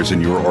others in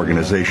your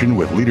organization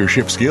with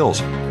leadership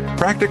skills.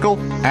 Practical,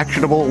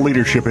 actionable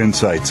leadership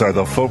insights are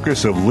the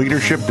focus of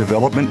Leadership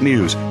Development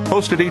News,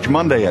 hosted each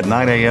Monday at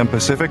 9 a.m.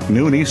 Pacific,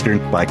 noon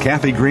Eastern, by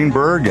Kathy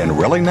Greenberg and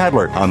Relly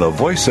Nadler on the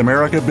Voice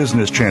America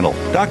Business Channel.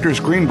 Doctors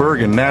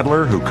Greenberg and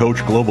Nadler, who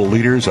coach global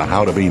leaders on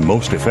how to be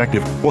most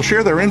effective, will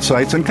share their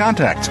insights and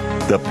contacts.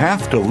 The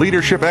path to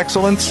leadership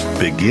excellence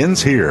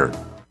begins here.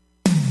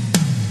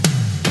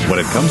 When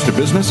it comes to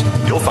business,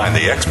 you'll find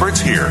the experts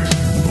here.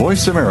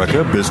 Voice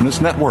America Business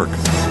Network.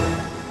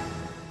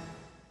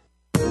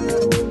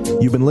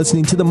 You've been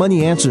listening to the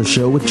Money Answer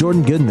Show with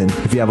Jordan Goodman.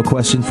 If you have a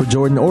question for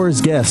Jordan or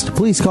his guest,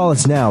 please call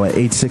us now at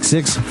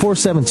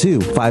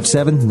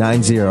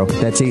 866-472-5790.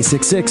 That's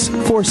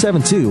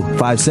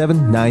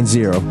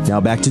 866-472-5790.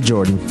 Now back to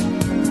Jordan.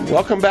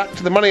 Welcome back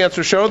to the Money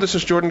Answer Show. This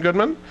is Jordan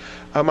Goodman.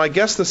 My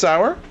guests this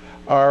hour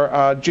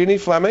are Jeannie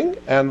Fleming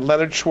and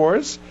Leonard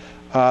Schwartz.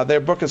 Their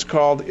book is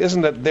called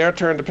Isn't It Their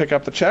Turn to Pick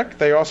Up the Check?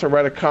 They also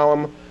write a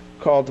column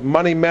called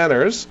Money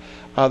Manners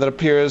that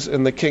appears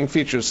in the King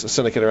Features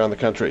syndicate around the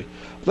country.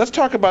 Let's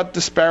talk about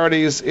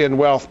disparities in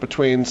wealth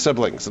between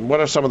siblings, and what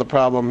are some of the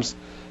problems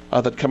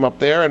that come up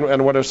there,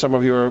 and what are some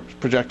of your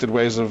projected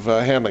ways of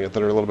handling it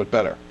that are a little bit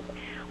better?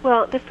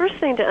 Well, the first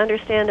thing to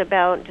understand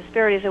about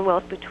disparities in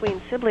wealth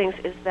between siblings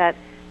is that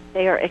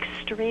they are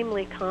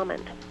extremely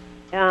common.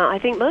 I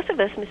think most of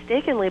us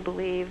mistakenly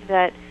believe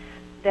that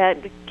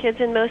the kids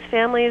in most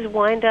families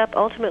wind up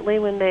ultimately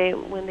when they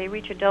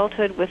reach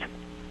adulthood with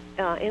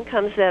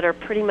incomes that are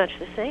pretty much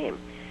the same,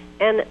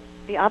 and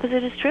the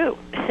opposite is true.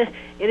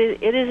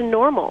 It is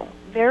normal,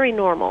 very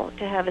normal,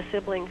 to have a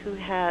sibling who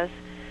has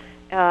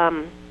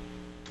a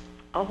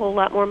whole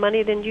lot more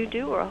money than you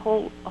do, or a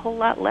whole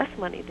lot less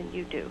money than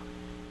you do.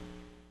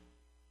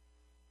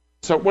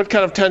 So, what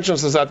kind of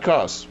tensions does that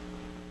cause?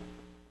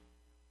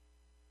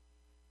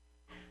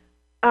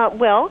 Some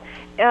of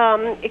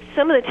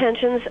the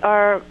tensions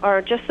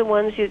are just the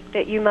ones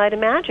that you might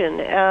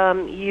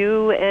imagine.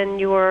 You and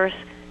your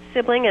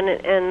sibling,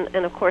 and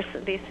of course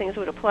these things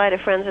would apply to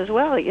friends as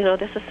well. You know,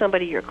 this is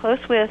somebody you're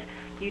close with.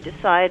 You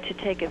decide to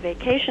take a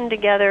vacation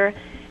together,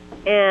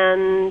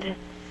 and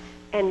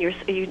your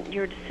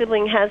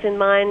sibling has in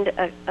mind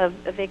a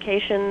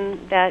vacation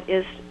that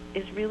is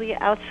really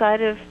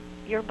outside of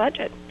your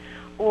budget.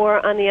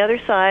 Or on the other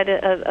side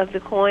of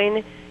the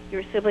coin,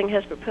 your sibling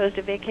has proposed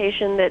a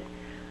vacation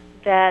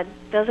that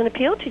doesn't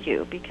appeal to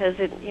you because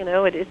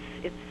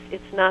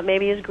it's not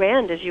maybe as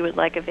grand as you would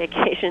like a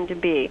vacation to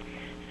be.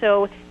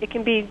 So it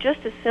can be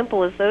just as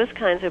simple as those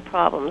kinds of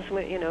problems.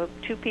 You know,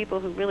 two people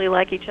who really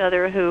like each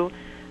other, who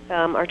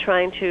are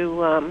trying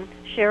to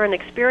share an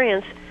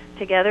experience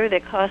together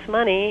that costs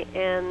money,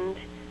 and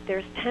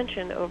there's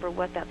tension over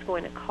what that's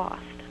going to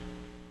cost.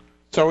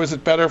 So is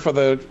it better for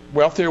the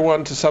wealthier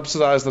one to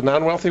subsidize the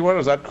non-wealthy one, or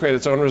does that create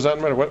its own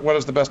resentment? Or what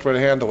is the best way to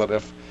handle it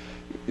if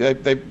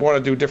they want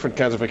to do different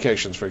kinds of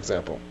vacations, for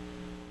example?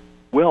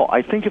 Well,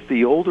 I think if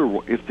the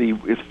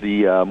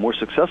more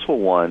successful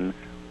one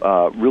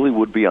really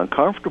would be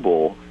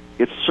uncomfortable,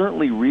 it's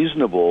certainly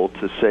reasonable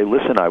to say,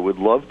 listen, I would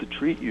love to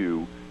treat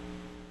you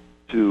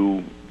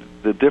to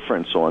the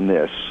difference on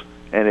this,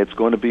 and it's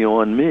going to be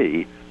on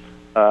me.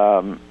 There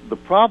are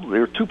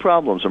two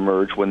problems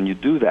emerge when you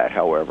do that,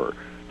 however.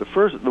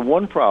 The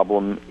one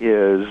problem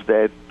is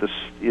that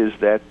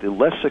the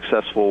less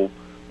successful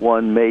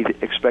one may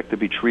expect to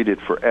be treated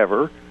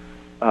forever,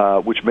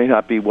 which may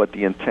not be what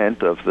the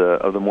intent of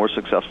the more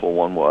successful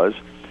one was,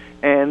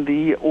 and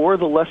the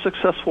less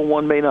successful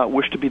one may not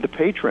wish to be the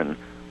patron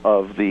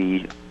of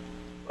the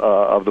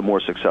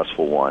more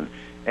successful one,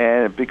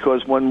 and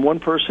because when one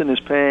person is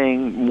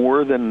paying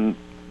more than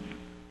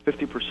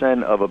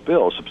 50% of a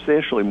bill,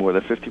 substantially more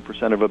than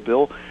 50% of a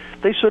bill,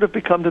 they sort of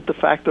become the de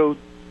facto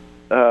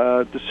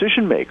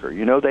decision maker.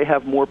 You know, they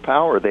have more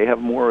power, they have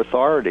more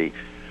authority.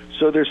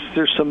 So there's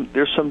some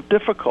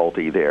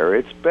difficulty there.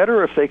 It's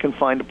better if they can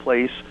find a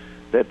place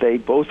that they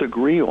both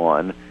agree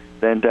on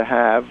than to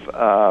have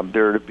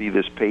there to be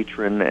this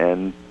patron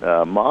and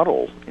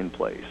model in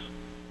place.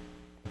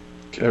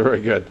 Okay,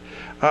 very good.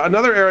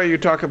 Another area you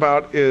talk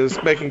about is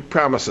making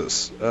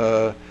promises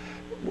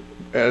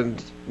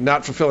and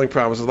not fulfilling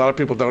promises. A lot of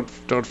people don't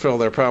fulfill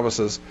their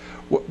promises.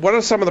 What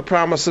are some of the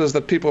promises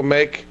that people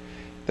make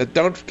that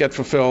don't get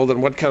fulfilled,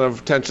 and what kind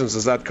of tensions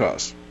does that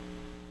cause?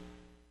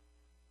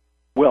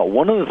 Well,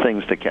 one of the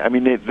things that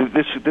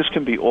this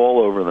can be all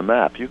over the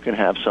map. You can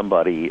have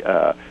somebody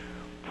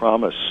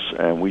promise,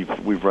 and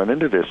we've run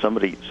into this.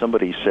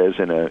 Somebody says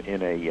in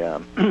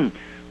a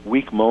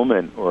weak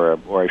moment, or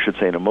I should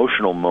say an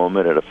emotional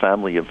moment at a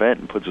family event,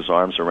 and puts his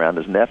arms around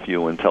his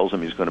nephew and tells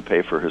him he's going to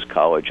pay for his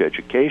college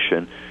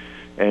education,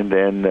 and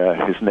then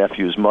his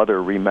nephew's mother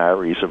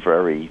remarries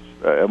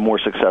a more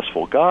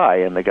successful guy,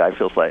 and the guy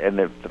feels like, and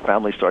the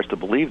family starts to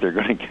believe they're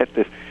going to get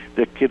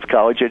the kid's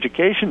college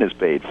education is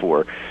paid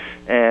for,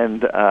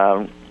 and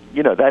that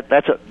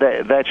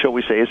shall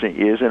we say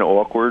is an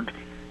awkward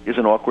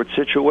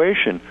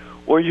situation.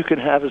 Or you can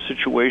have a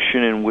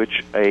situation in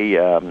which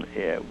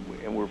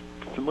and we're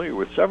familiar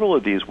with several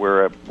of these,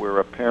 where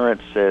a parent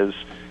says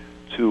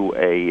to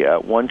a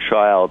one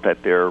child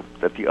that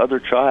the other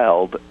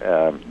child,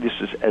 this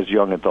is as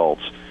young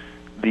adults,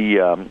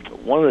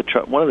 one of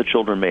the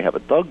children may have a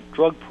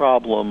drug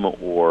problem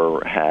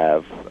or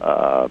have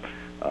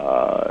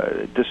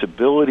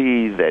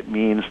disability that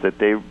means that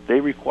they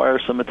require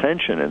some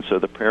attention, and so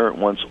the parent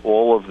wants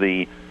all of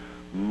the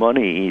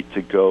money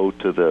to go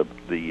to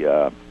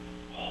the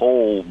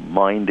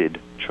whole-minded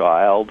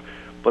child,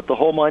 but the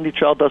whole-minded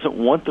child doesn't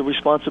want the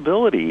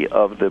responsibility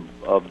of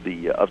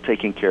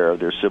taking care of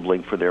their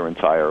sibling for their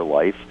entire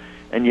life,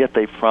 and yet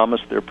they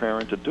promised their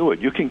parent to do it.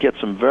 You can get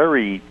some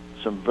very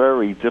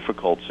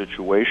difficult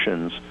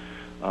situations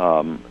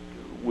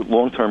with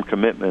long-term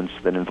commitments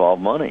that involve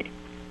money.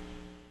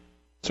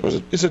 So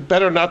is it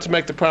better not to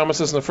make the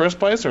promises in the first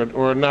place,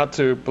 or not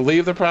to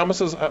believe the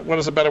promises? What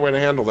is a better way to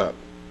handle that?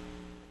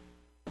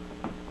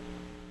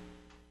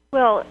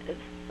 Well,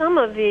 some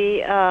of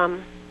the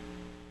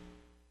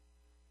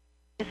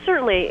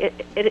certainly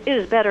it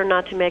is better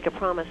not to make a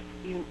promise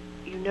you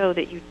know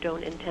that you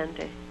don't intend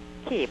to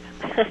keep.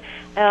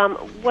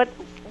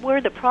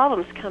 Where the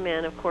problems come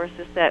in, of course,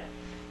 is that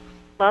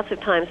lots of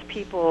times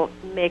people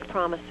make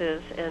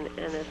promises, and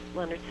as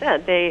Leonard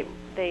said, they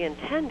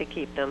intend to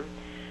keep them,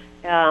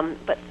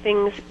 but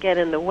things get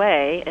in the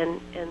way,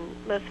 and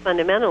most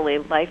fundamentally,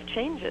 life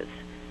changes.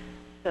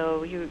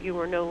 So you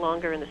were no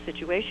longer in the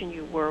situation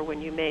you were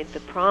when you made the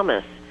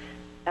promise.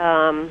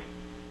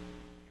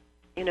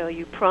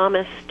 You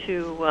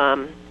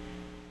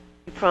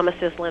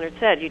promised, as Leonard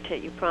said,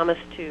 you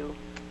promised to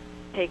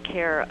take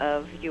care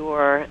of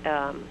your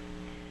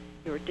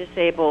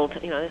disabled,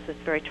 this is a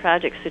very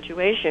tragic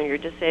situation, your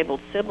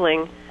disabled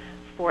sibling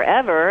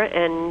forever,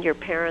 and your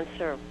parents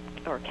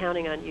are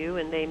counting on you,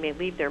 and they may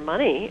leave their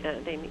money,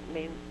 they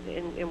may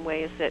in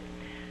ways that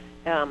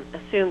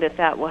assume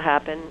that will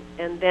happen,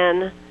 and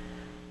then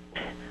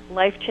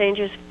life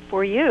changes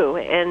for you,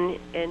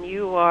 and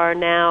you are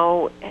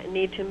now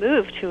need to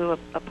move to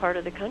a part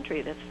of the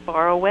country that's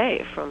far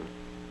away from,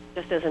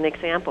 just as an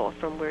example,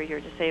 from where your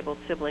disabled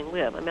sibling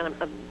live. I mean,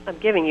 I'm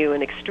giving you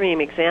an extreme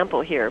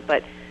example here,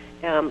 but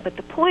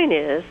the point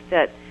is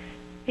that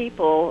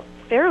people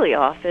fairly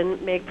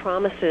often make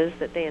promises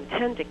that they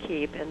intend to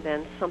keep, and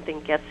then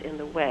something gets in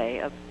the way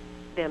of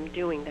them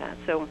doing that.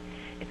 So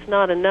it's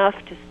not enough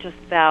to just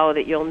vow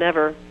that you'll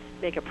never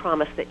make a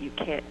promise that you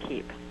can't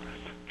keep.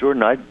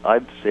 Jordan,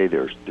 I'd say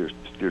there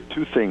are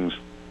two things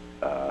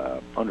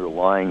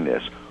underlying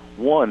this.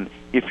 One,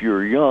 if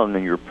you're young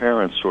and your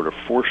parents sort of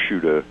force you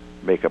to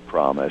make a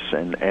promise,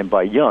 and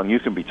by young you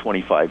can be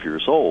 25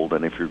 years old,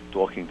 and if you're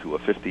talking to a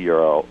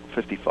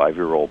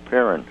 55-year-old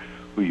parent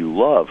who you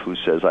love, who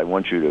says, "I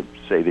want you to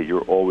say that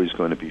you're always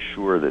going to be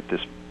sure that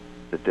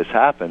this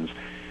happens,"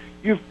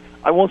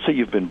 I won't say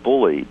you've been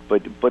bullied,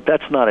 but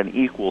that's not an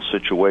equal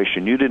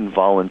situation. You didn't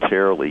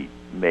voluntarily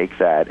make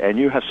that, and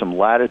you have some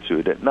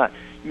latitude.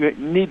 You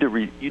need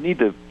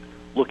to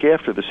look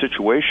after the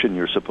situation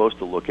you're supposed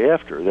to look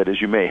after. That is,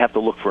 you may have to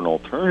look for an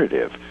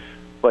alternative,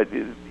 but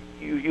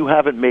you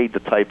haven't made the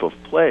type of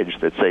pledge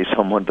that, say,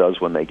 someone does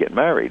when they get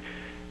married.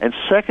 And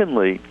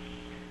secondly,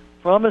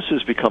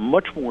 promises become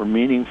much more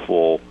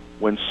meaningful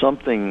when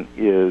something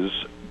is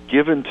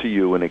given to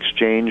you in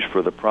exchange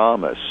for the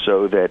promise,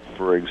 so that,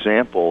 for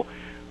example,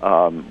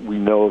 we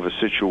know of a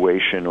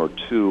situation or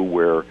two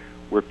where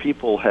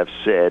people have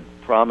said,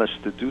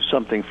 promised to do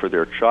something for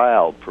their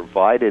child,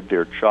 provided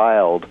their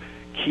child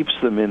keeps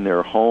them in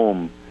their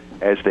home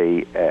as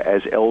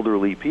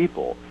elderly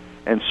people.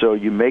 And so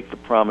you make the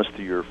promise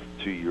to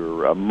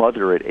your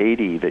mother at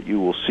 80 that you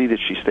will see that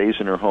she stays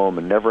in her home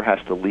and never has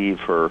to leave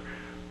her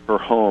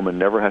home and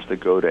never has to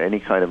go to any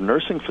kind of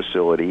nursing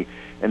facility,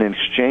 and in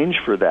exchange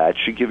for that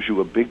she gives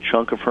you a big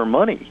chunk of her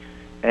money.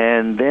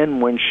 And then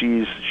when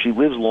she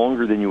lives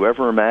longer than you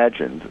ever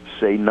imagined,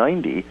 say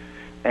 90,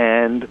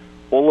 and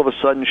all of a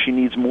sudden she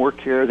needs more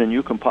care than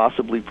you can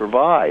possibly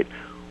provide,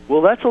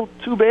 well, that's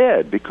too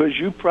bad, because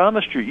you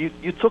promised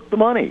you took the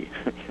money,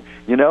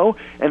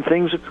 and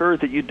things occurred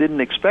that you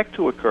didn't expect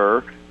to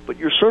occur, but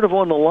you're sort of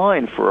on the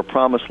line for a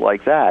promise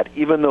like that,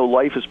 even though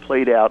life has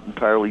played out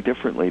entirely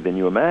differently than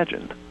you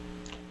imagined.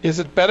 Is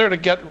it better to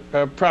get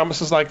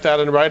promises like that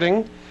in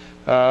writing,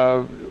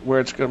 where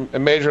it's a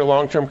major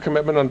long-term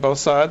commitment on both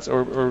sides,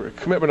 or a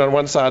commitment on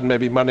one side and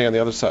maybe money on the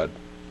other side?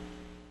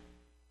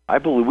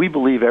 We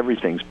believe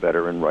everything's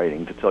better in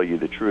writing, to tell you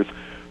the truth,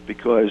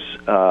 because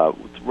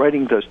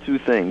writing does two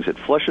things. It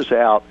fleshes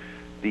out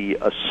the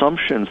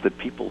assumptions that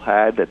people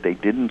had that they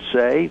didn't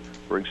say.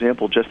 For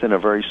example, just in a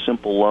very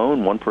simple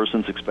loan, one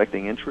person's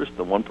expecting interest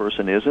and one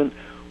person isn't.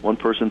 One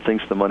person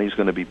thinks the money's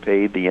going to be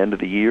paid the end of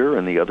the year,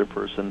 and the other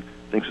person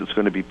thinks it's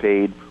going to be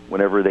paid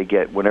whenever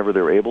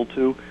they're able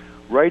to.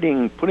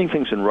 Putting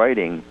things in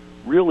writing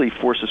really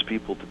forces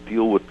people to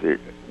deal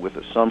with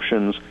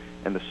assumptions.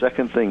 And the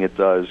second thing it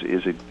does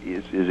is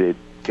it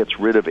gets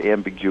rid of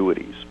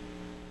ambiguities.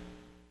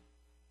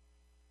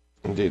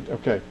 Indeed.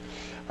 Okay.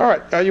 All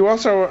right. You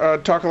also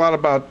talk a lot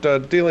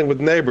about dealing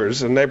with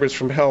neighbors, and neighbors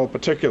from hell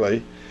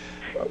particularly.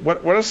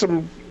 What are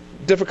some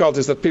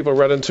difficulties that people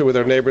run into with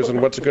their neighbors,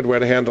 and what's a good way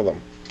to handle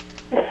them?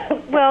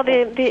 Well,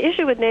 the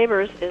issue with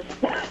neighbors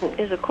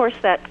is of course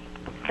that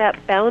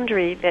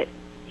boundary that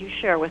you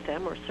share with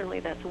them, or certainly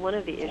that's one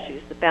of the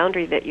issues, the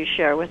boundary that you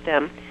share with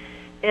them.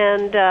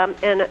 And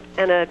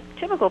a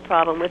typical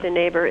problem with a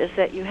neighbor is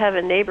that you have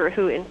a neighbor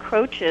who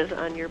encroaches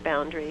on your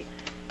boundary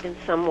in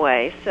some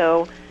way.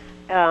 So,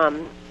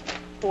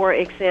 for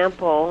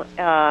example,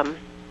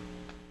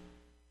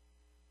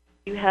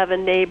 you have a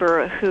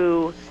neighbor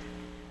who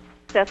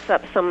sets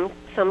up some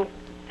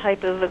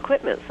type of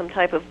equipment, some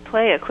type of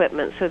play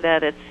equipment, so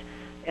that it's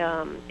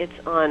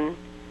on,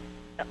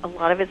 a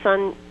lot of it's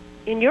on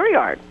in your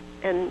yard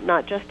and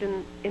not just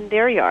in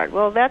their yard.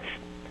 Well, that's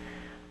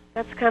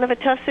kind of a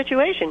tough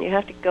situation. You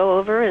have to go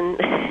over and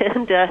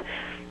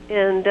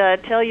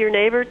tell your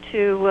neighbor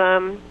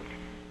to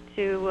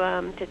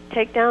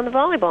take down the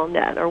volleyball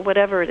net or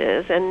whatever it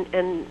is,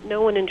 and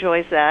no one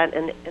enjoys that,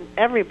 and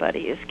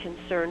everybody is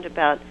concerned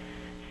about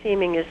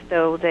seeming as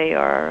though they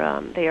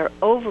are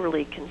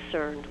overly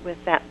concerned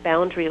with that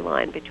boundary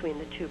line between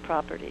the two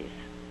properties.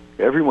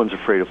 Everyone's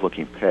afraid of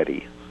looking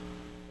petty,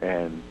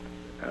 and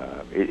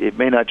it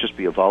may not just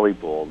be a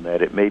volleyball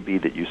net. It may be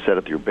that you set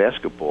up your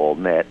basketball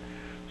net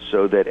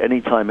so that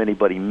anytime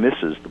anybody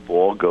misses, the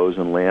ball goes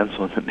and lands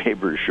on the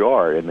neighbor's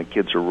yard, and the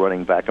kids are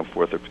running back and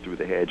forth through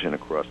the hedge and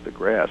across the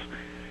grass.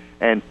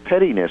 And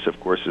pettiness, of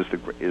course, is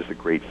the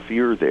great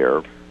fear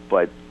there.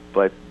 But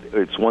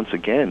it's once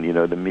again,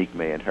 the meek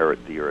may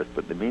inherit the earth,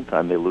 but in the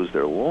meantime, they lose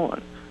their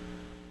lawn.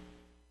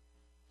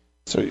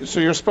 So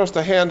you're supposed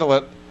to handle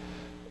it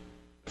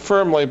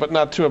firmly, but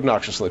not too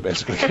obnoxiously,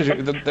 basically, because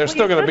they're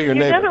still going to be your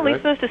neighbor. You're definitely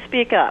right? supposed to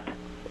speak up.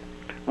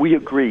 We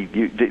agree.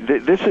 You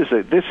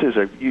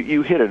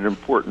hit an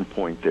important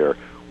point there,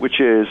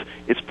 which is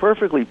it's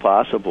perfectly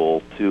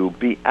possible to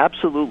be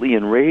absolutely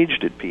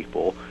enraged at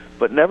people,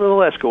 but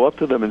nevertheless go up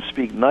to them and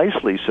speak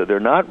nicely, so they're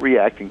not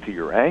reacting to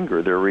your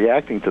anger; they're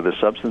reacting to the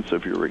substance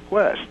of your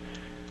request.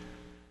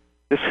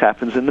 This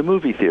happens in the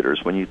movie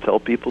theaters when you tell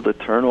people to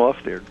turn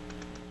off their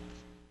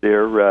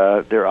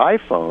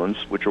iPhones,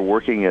 which are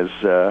working as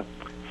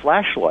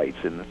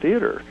flashlights in the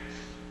theater.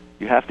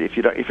 You have to, if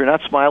you're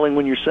not smiling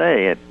when you're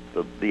saying it,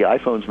 the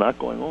iPhone's not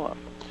going off.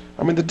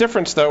 I mean, the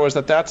difference, though, is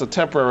that that's a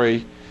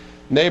temporary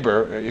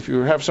neighbor. If you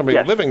have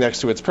somebody living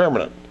next to it, it's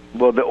permanent.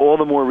 Well, all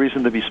the more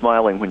reason to be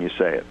smiling when you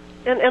say it.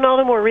 And all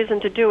the more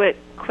reason to do it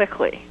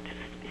quickly.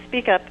 To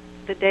speak up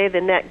the day the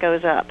net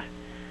goes up.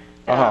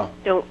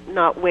 Don't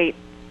not wait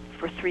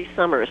for 3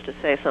 summers to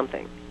say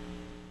something.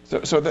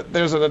 So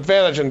there's an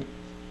advantage in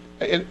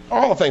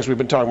all the things we've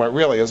been talking about,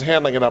 really, is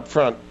handling it up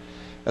front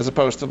as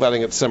opposed to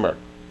letting it simmer.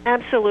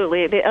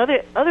 Absolutely.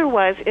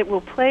 Otherwise, it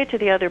will play to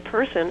the other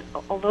person,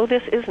 although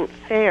this isn't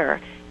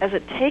fair, as a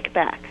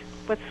take-back.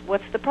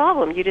 What's the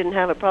problem? You didn't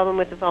have a problem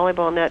with the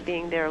volleyball net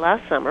being there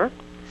last summer.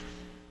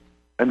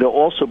 And they'll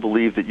also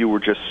believe that you were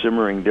just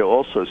simmering. They'll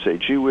also say,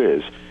 gee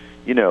whiz,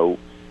 you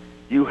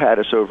had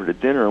us over to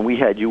dinner, and we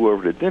had you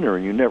over to dinner,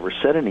 and you never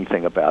said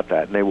anything about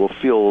that. And they will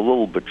feel a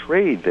little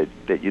betrayed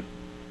that you,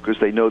 because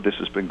they know this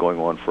has been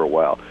going on for a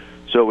while.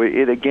 So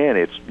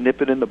it's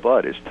nip it in the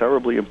bud. It's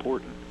terribly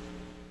important.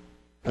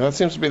 And that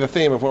seems to be the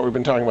theme of what we've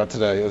been talking about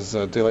today, is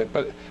dealing.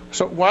 But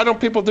so why don't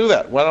people do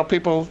that? Why don't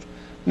people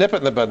nip it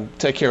in the bud and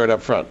take care of it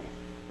up front?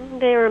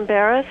 They are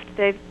embarrassed.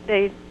 They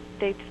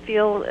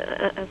feel,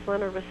 as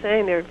Leonard was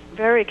saying, they're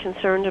very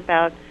concerned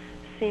about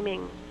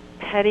seeming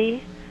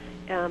petty,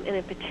 and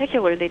in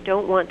particular, they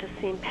don't want to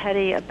seem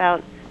petty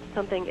about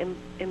something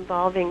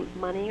involving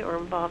money or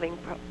involving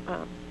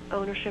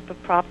ownership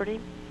of property.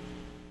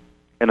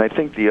 And I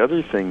think the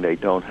other thing they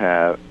don't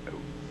have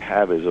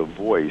is a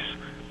voice.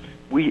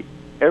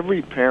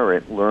 Every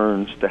parent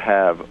learns to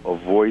have a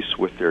voice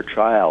with their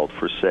child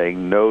for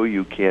saying, no,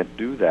 you can't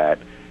do that,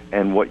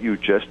 and what you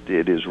just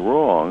did is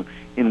wrong,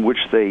 in which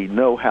they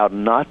know how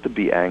not to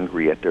be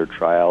angry at their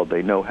child,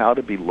 they know how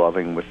to be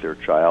loving with their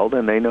child,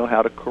 and they know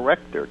how to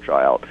correct their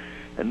child.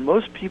 And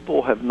most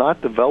people have not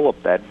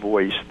developed that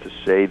voice to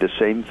say the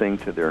same thing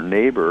to their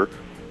neighbor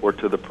or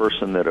to the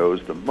person that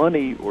owes them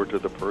money or to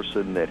the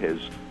person that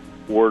has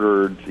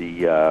ordered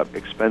the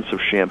expensive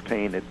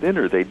champagne at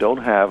dinner. They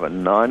don't have a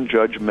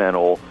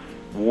non-judgmental,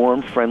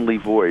 warm, friendly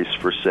voice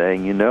for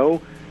saying,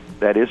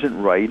 that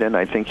isn't right, and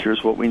I think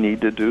here's what we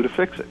need to do to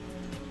fix it.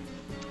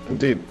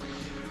 Indeed.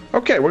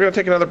 Okay, we're going to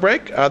take another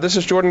break. This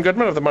is Jordan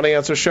Goodman of the Money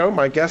Answer Show.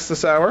 My guests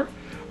this hour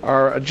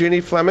are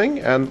Jeannie Fleming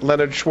and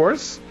Leonard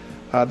Schwartz.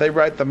 They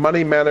write the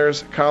Money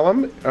Manners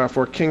column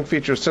for King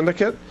Features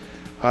Syndicate.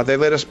 Their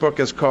latest book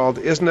is called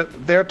Isn't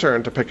It Their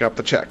Turn to Pick Up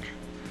the Check?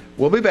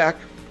 We'll be back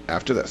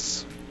after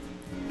this.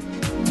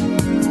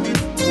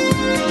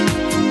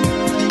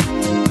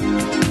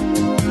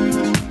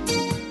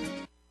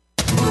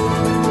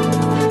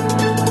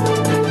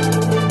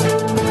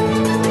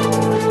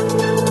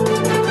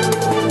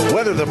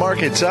 Whether the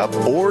market's up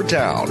or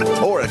down,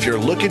 or if you're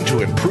looking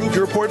to improve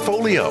your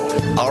portfolio,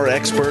 our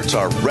experts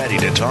are ready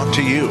to talk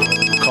to you.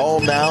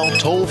 Call now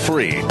toll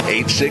free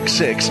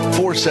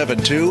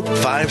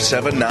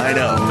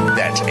 866-472-5790.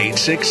 That's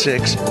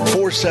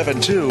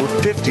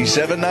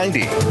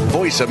 866-472-5790.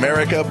 Voice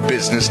America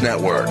Business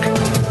Network.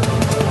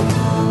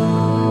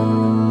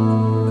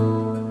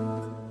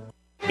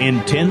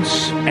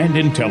 Intense and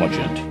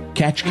intelligent.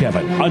 Catch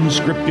Kevin,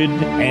 unscripted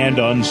and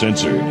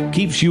uncensored.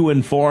 Keeps you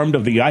informed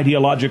of the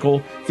ideological,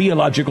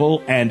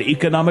 theological, and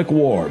economic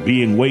war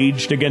being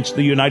waged against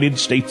the United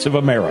States of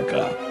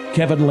America.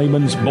 Kevin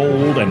Lehman's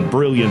bold and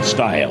brilliant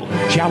style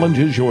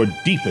challenges your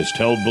deepest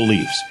held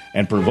beliefs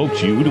and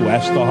provokes you to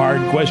ask the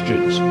hard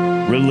questions.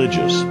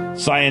 Religious,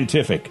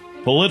 scientific,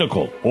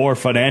 political, or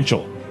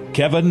financial.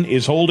 Kevin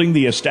is holding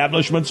the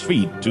establishment's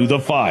feet to the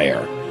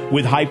fire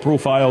with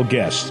high-profile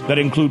guests that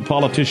include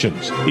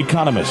politicians,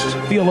 economists,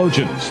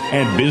 theologians,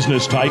 and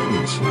business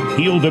titans.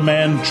 He'll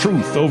demand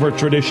truth over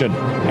tradition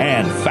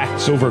and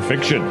facts over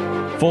fiction.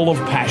 Full of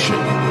passion,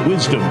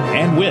 wisdom,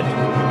 and wit,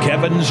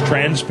 Kevin's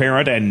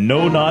transparent and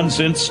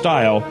no-nonsense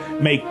style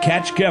make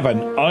Catch Kevin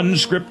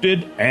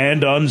unscripted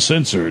and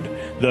uncensored,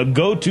 the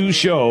go-to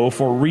show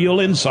for real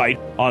insight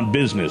on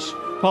business,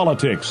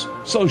 politics,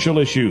 social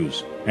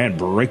issues, and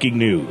breaking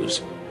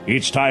news.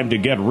 It's time to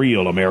get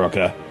real,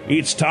 America.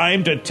 It's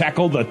time to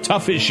tackle the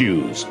tough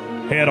issues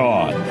head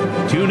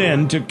on. Tune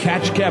in to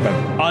Catch Kevin,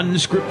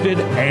 unscripted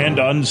and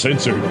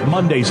uncensored,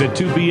 Mondays at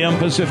 2 p.m.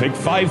 Pacific,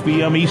 5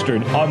 p.m.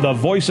 Eastern on the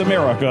Voice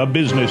America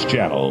Business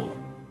Channel.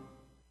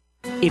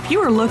 If you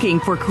are looking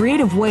for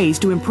creative ways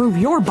to improve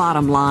your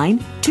bottom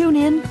line, tune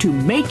in to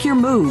Make Your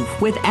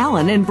Move with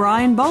Alan and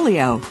Brian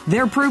Bolio.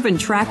 Their proven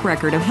track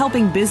record of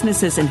helping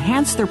businesses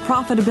enhance their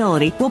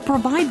profitability will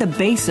provide the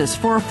basis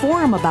for a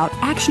forum about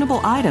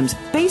actionable items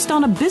based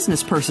on a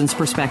business person's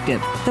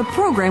perspective. The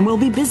program will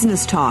be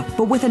business talk,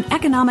 but with an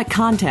economic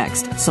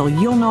context, so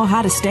you'll know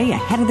how to stay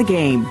ahead of the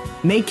game.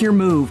 Make Your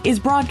Move is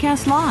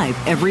broadcast live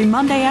every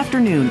Monday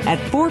afternoon at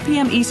 4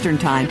 p.m. Eastern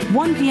Time,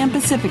 1 p.m.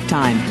 Pacific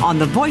Time on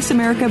the Voice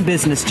America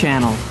Business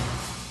Channel.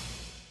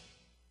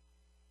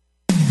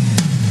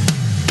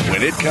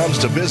 When it comes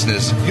to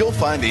business, you'll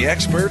find the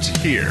experts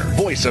here.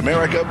 Voice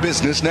America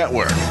Business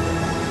Network.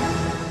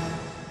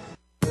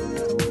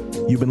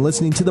 You've been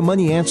listening to the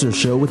Money Answer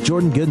Show with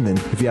Jordan Goodman.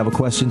 If you have a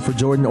question for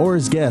Jordan or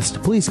his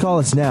guest, please call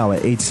us now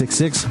at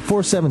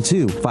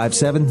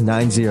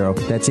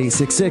 866-472-5790. That's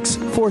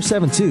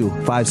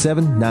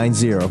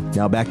 866-472-5790.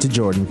 Now back to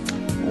Jordan.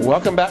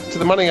 Welcome back to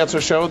the Money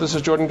Answer Show. This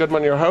is Jordan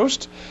Goodman, your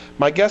host.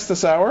 My guests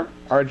this hour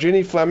are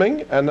Jeannie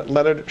Fleming and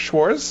Leonard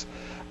Schwartz.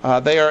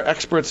 They are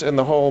experts in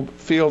the whole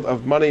field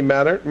of money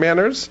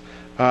manners.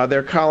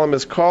 Their column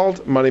is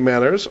called Money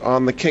Manners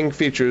on the King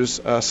Features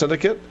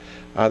Syndicate.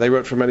 They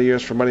wrote for many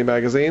years for Money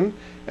Magazine,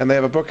 and they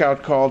have a book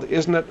out called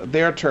Isn't It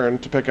Their Turn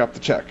to Pick Up the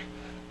Check?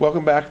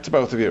 Welcome back to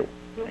both of you.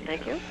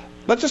 Thank you.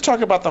 Let's just talk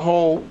about the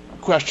whole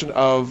question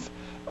of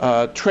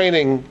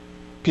training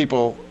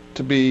people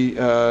to be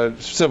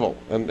civil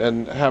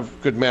and have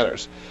good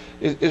manners.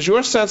 Is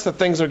your sense that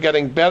things are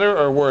getting better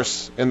or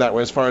worse in that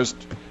way as far as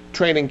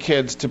training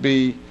kids to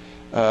be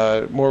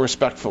more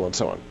respectful and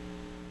so on?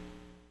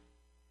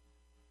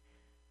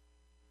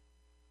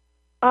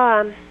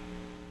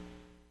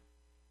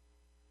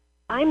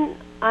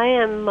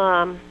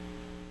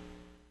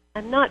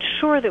 I'm not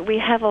sure that we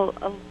have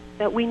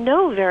that we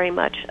know very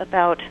much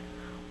about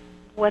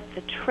what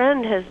the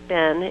trend has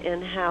been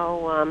in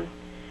how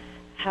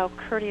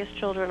courteous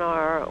children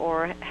are,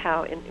 or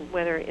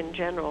whether in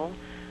general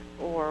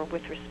or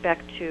with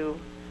respect to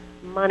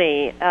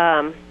money.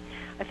 I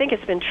think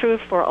it's been true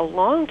for a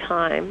long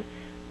time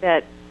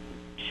that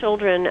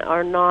children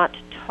are not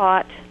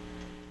taught.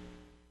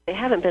 They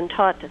haven't been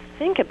taught to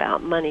think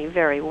about money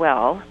very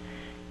well,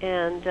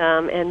 and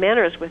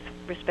manners with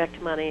respect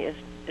to money is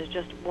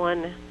just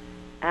one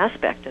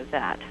aspect of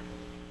that.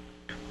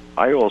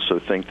 I also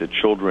think that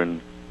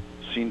children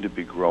seem to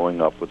be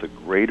growing up with a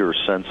greater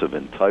sense of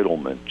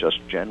entitlement just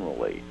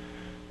generally,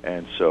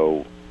 and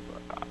so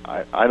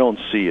I don't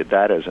see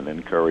that as an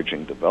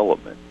encouraging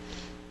development.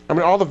 I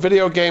mean, all the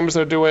video games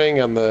they're doing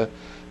and the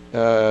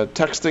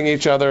texting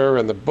each other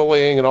and the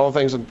bullying and all the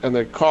things and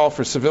the call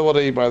for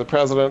civility by the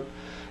president,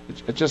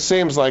 it just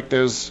seems like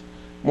there's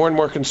more and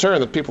more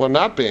concern that people are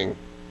not being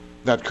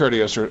that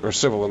courteous or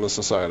civil in this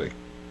society.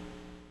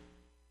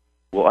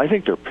 Well, I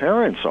think their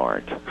parents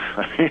aren't.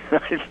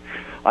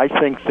 I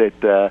think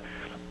that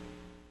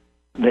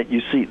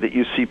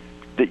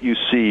you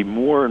see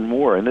more and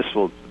more, and this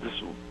will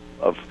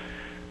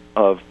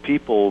of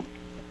people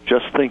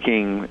just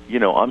thinking,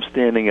 I'm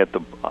standing at the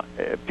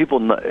people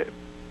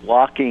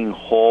blocking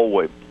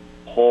hallways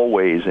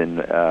in,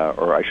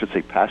 or I should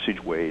say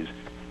passageways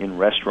in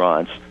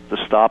restaurants to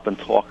stop and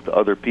talk to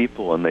other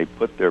people, and they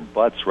put their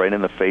butts right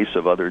in the face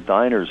of other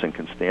diners and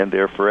can stand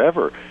there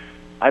forever.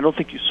 I don't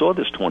think you saw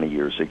this 20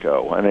 years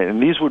ago,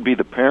 and these would be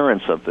the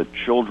parents of the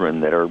children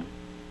that are,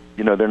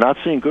 they're not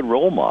seeing good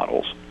role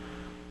models.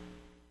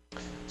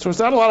 So is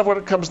that a lot of what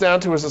it comes down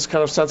to, is this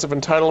kind of sense of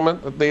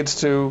entitlement that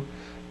leads to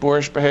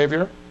boorish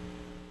behavior?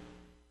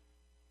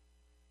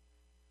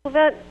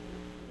 Well,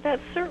 that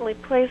certainly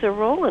plays a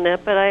role in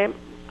it, but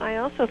I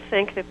also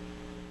think that,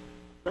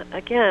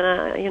 again,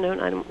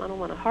 I don't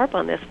want to harp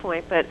on this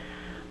point, but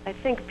I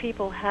think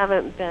people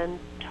haven't been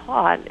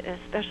taught,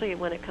 especially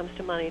when it comes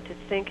to money, to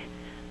think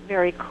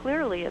very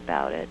clearly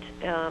about it,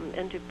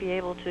 and to be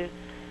able to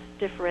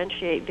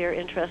differentiate their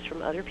interest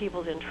from other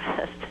people's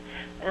interest,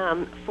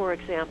 for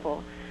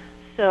example.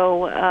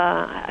 So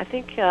I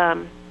think,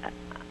 talking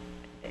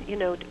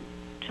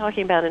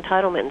about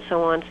entitlement and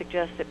so on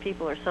suggests that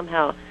people are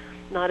somehow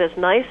not as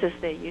nice as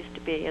they used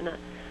to be. And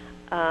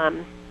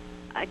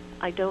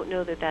I don't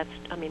know that that's,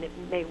 it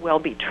may well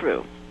be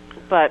true.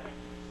 But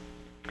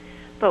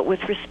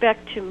with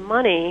respect to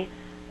money,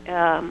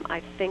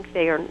 I think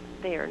they are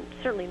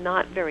certainly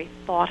not very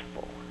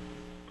thoughtful.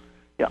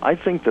 Yeah, I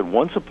think that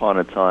once upon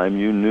a time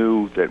you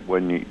knew that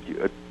when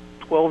a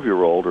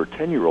 12-year-old or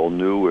 10-year-old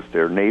knew if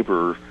their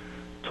neighbor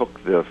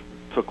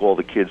took all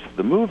the kids to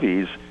the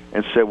movies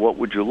and said, "What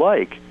would you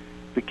like?"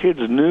 The kids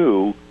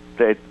knew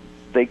that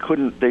they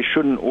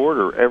shouldn't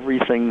order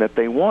everything that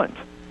they want.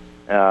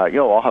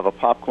 I'll have a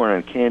popcorn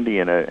and candy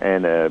and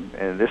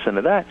this and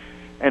that.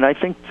 And I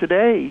think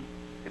today,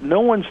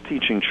 no one's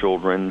teaching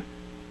children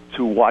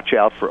to watch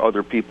out for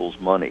other people's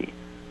money.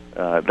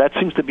 That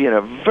seems to be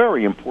a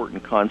very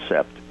important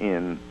concept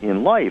in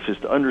life, is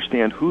to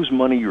understand whose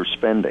money you're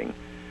spending.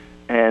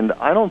 And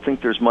I don't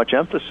think there's much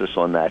emphasis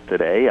on that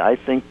today. I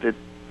think that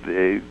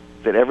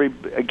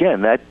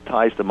that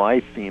ties to my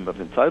theme of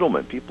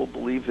entitlement. People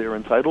believe they're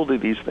entitled to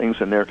these things,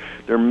 and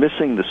they're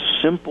missing the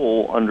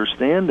simple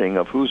understanding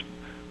of whose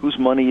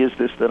money is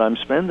this that I'm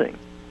spending.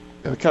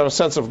 And kind of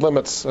sense of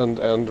limits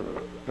and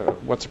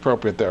what's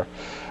appropriate there.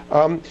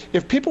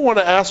 If people want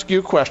to ask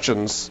you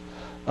questions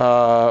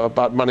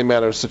about money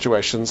matters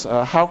situations,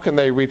 how can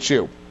they reach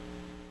you?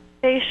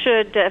 They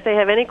should, if they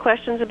have any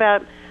questions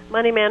about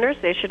money manners,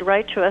 they should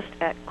write to us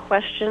at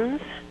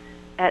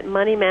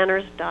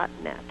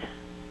questions@moneymanners.net.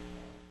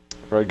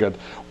 Very good.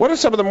 What are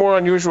some of the more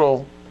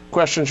unusual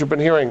questions you've been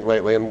hearing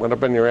lately, and what have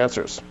been your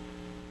answers?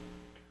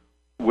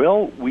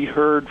 Well, we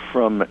heard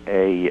from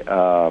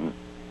an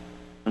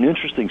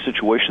interesting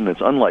situation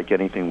that's unlike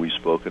anything we've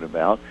spoken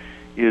about.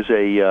 Is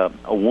a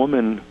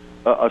woman,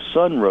 a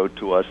son wrote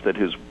to us that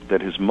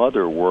his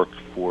mother worked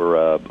for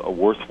a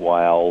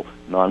worthwhile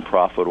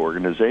nonprofit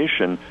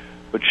organization,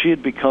 but she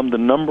had become the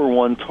number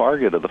one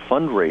target of the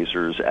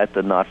fundraisers at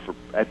the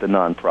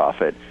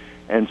nonprofit,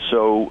 and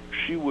so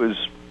she was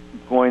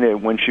going to,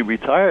 when she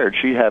retired,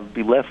 she'd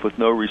be left with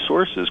no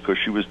resources because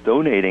she was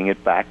donating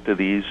it back to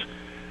these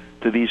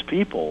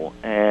people.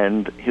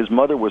 And his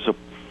mother was a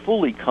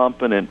fully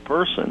competent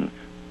person,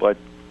 but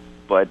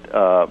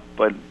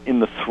in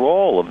the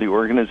thrall of the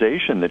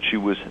organization that she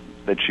was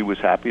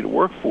happy to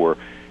work for,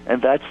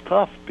 and that's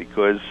tough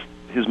because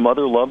his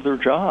mother loved her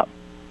job.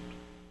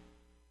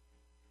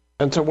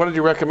 And so, what did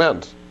you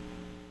recommend?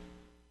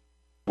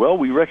 Well,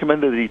 we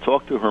recommended that he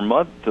talk to her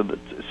mother, to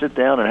sit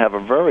down and have a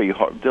very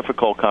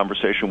difficult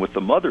conversation with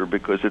the mother,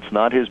 because it's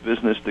not his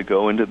business to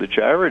go into the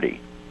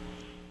charity,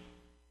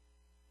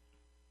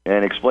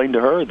 and explain to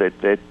her that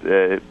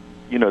there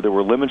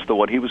were limits to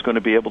what he was going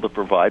to be able to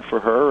provide for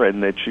her,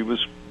 and that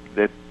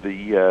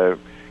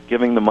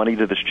giving the money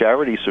to this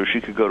charity so she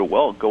could go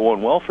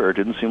on welfare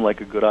didn't seem like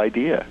a good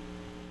idea.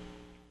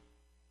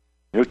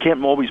 You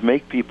can't always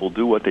make people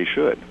do what they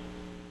should.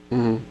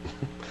 Mm-hmm.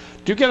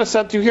 Do you get a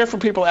sense? Do you hear from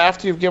people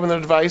after you've given them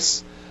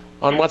advice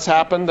on what's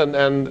happened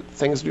and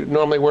things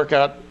normally work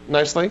out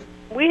nicely?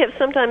 We have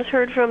sometimes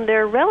heard from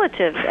their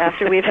relatives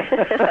after we've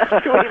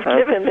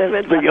given them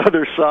advice. The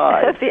other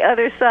side. The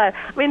other side.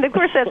 Of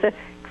course, that's a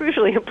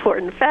crucially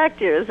important fact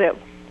here, is that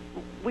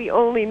we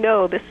only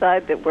know the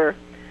side that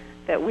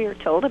we are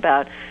told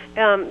about.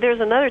 There's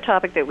another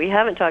topic that we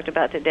haven't talked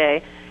about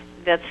today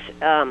that's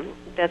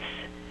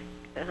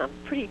a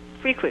pretty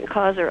frequent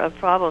causer of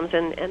problems,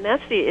 and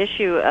that's the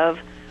issue of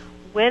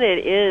when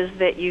it is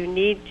that you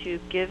need to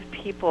give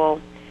people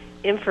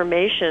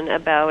information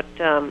about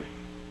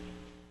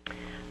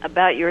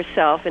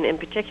yourself, and in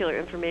particular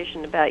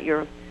information about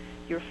your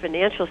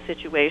financial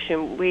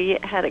situation. We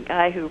had a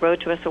guy who wrote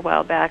to us a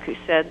while back who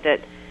said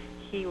that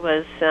he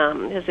was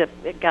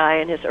a guy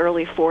in his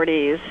early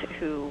 40s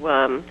who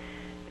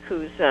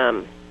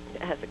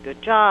has a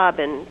good job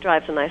and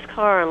drives a nice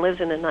car and lives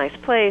in a nice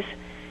place,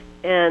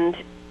 and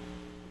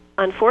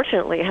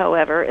unfortunately,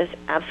 however, is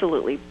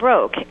absolutely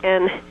broke.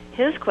 And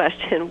his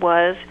question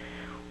was,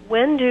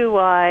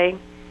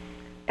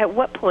 at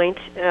what point,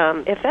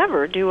 if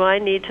ever, do I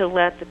need to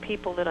let the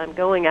people that I'm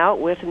going out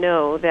with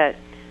know that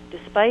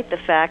despite the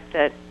fact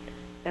that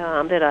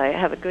I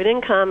have a good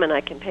income and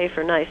I can pay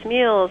for nice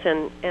meals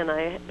and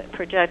I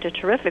project a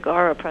terrific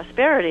aura of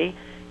prosperity,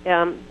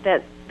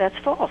 that's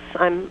false.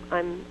 I'm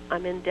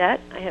in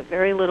debt. I have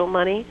very little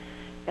money.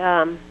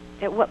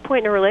 At what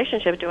point in a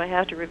relationship do I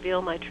have to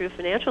reveal my true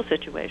financial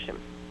situation?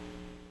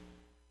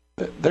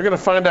 They're going to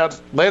find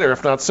out later,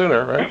 if not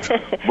sooner, right?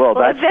 Well,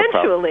 that's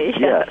eventually,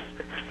 yes.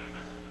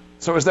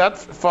 So is that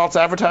false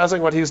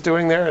advertising, what he's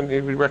doing there, and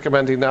you would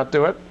recommend he not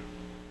do it?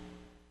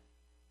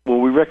 Well,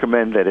 we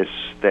recommend that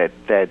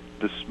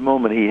this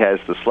moment he has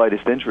the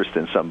slightest interest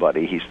in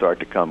somebody, he start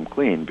to come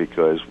clean,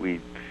 because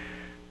we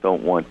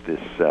don't want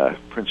this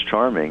Prince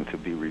Charming to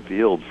be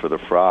revealed for the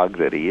frog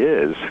that he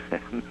is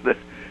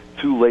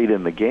too late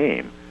in the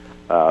game.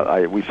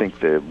 We think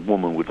the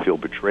woman would feel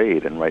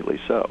betrayed, and rightly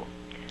so.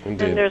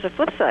 Indeed. And there's a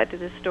flip side to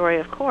this story,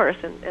 of course,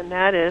 and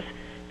that is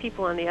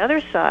people on the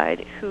other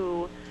side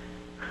who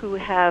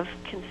have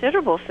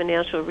considerable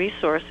financial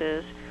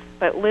resources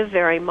but live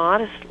very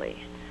modestly.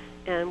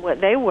 And what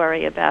they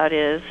worry about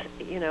is,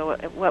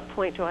 at what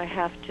point do I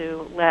have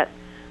to let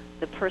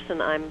the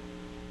person I'm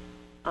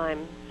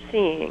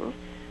seeing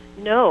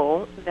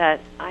know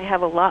that I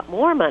have a lot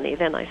more money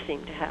than I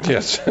seem to have.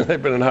 Yes,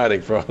 they've been in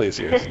hiding for all these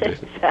years.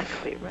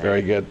 Exactly right.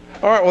 Very good.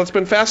 All right, well, it's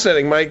been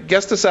fascinating. My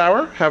guests this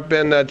hour have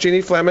been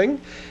Jeannie Fleming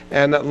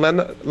and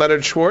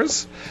Leonard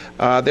Schwartz.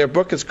 Their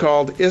book is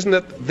called Isn't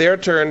It Their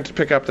Turn to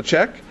Pick Up the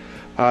Check?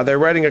 They're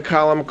writing a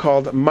column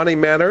called Money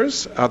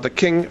Manners, the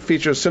King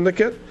Features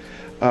Syndicate.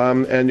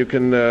 And you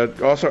can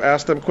also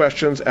ask them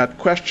questions at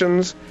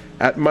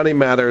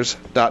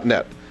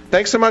questions@moneymatters.net.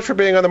 Thanks so much for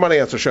being on the Money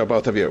Answer Show,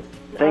 both of you.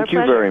 Thank you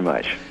very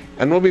much.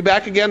 And we'll be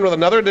back again with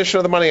another edition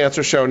of the Money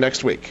Answer Show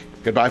next week.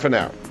 Goodbye for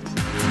now.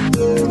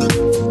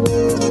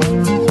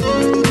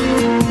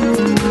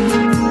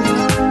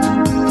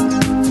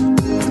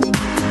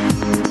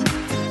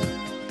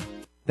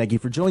 Thank you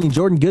for joining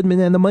Jordan Goodman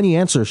and the Money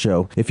Answer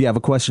Show. If you have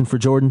a question for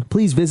Jordan,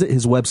 please visit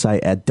his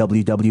website at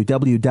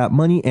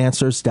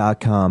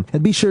www.moneyanswers.com.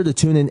 And be sure to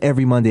tune in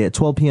every Monday at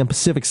 12 p.m.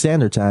 Pacific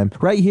Standard Time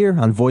right here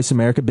on Voice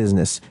America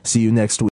Business. See you next week.